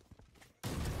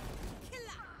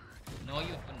 Killer. No, you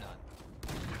do not.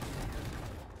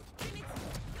 Trinity,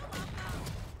 you're welcome.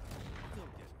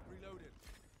 Don't get reloaded.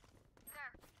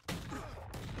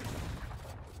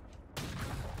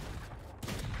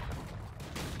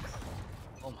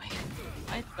 Oh my.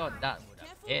 I thought that would have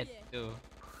Careful hit here. too.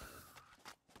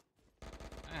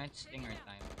 Alright, stinger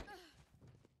time.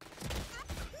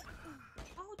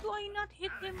 How do I not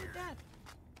hit him with that?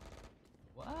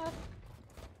 What?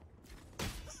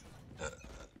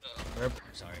 Burp.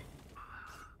 Sorry.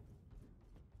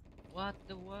 What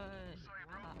the what?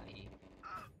 Why?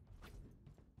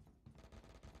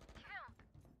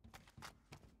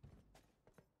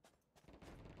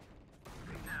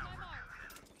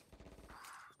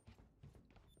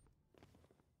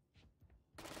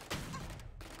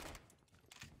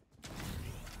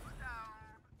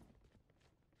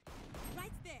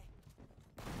 Right there.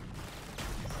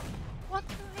 What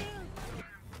the hell?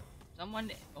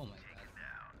 Someone. Oh my god.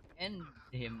 End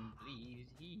him, please.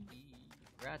 He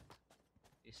rat.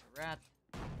 This rat.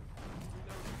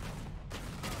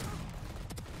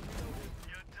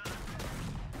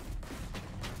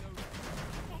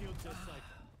 Killed the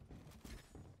cypher.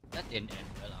 That didn't end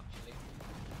well, actually.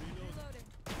 Reloading.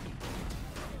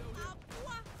 Ah,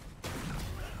 what?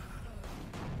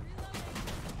 Reloading.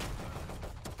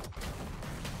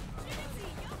 Trinity,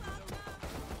 you're welcome.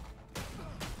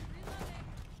 Reloading.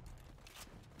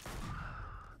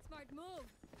 Smart move.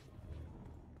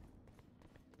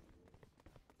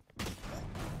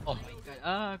 Oh my god.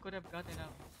 Ah, I could have gotten a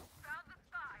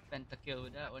pentakill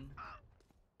with that one.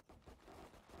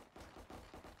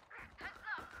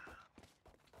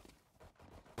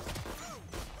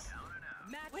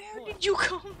 Match Where point. did you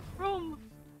come from?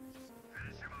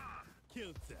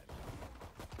 Killed that.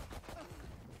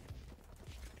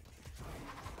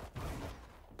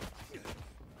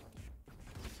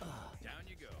 Down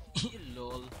you go.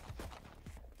 Lol.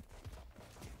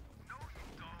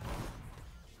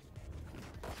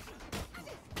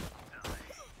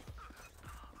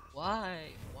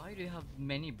 Why? Why do you have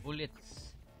many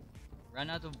bullets? Run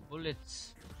out of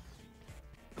bullets.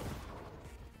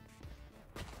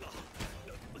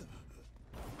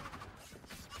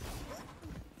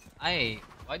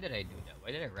 Why did I do that?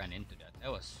 Why did I run into that? That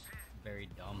was very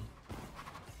dumb.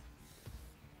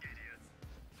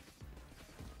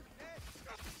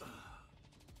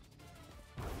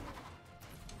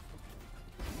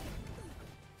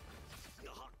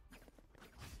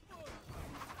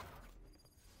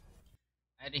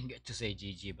 I didn't get to say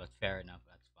GG, but fair enough,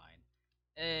 that's fine.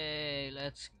 Hey,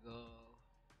 let's go.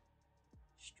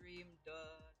 Stream done.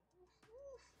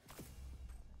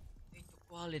 Into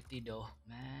quality though,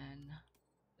 man.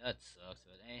 That sucks,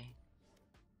 but hey.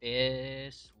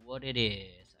 Is what it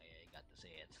is. I got to say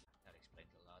it. That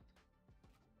explains a lot.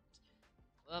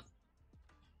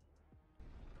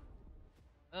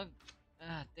 Well,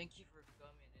 thank you for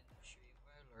coming in the stream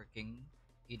while lurking.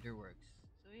 Either works.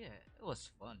 So yeah, it was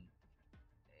fun.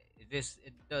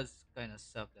 It does kind of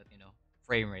suck that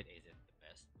frame rate isn't the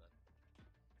best, but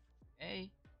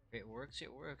hey, if it works,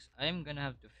 it works. I'm gonna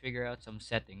have to figure out some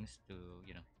settings to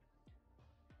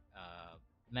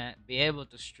be able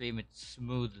to stream it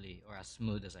smoothly or as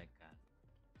smooth as I can.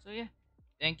 So yeah,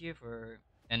 thank you for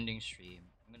ending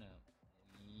stream. I'm gonna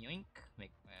yoink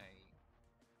make my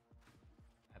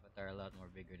avatar a lot more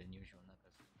bigger than usual now.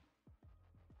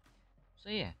 So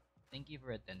yeah, thank you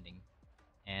for attending.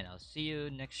 And I'll see you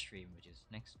next stream, which is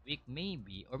next week,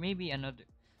 maybe, or maybe another.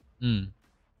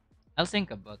 I'll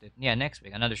think about it. Yeah, next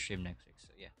week, another stream next week.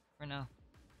 So yeah, for now,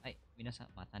 はい、皆さん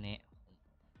またね。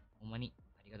ほんまに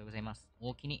ありがとうございます。お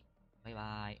おきに。バイ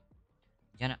バイ。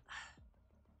じゃあな。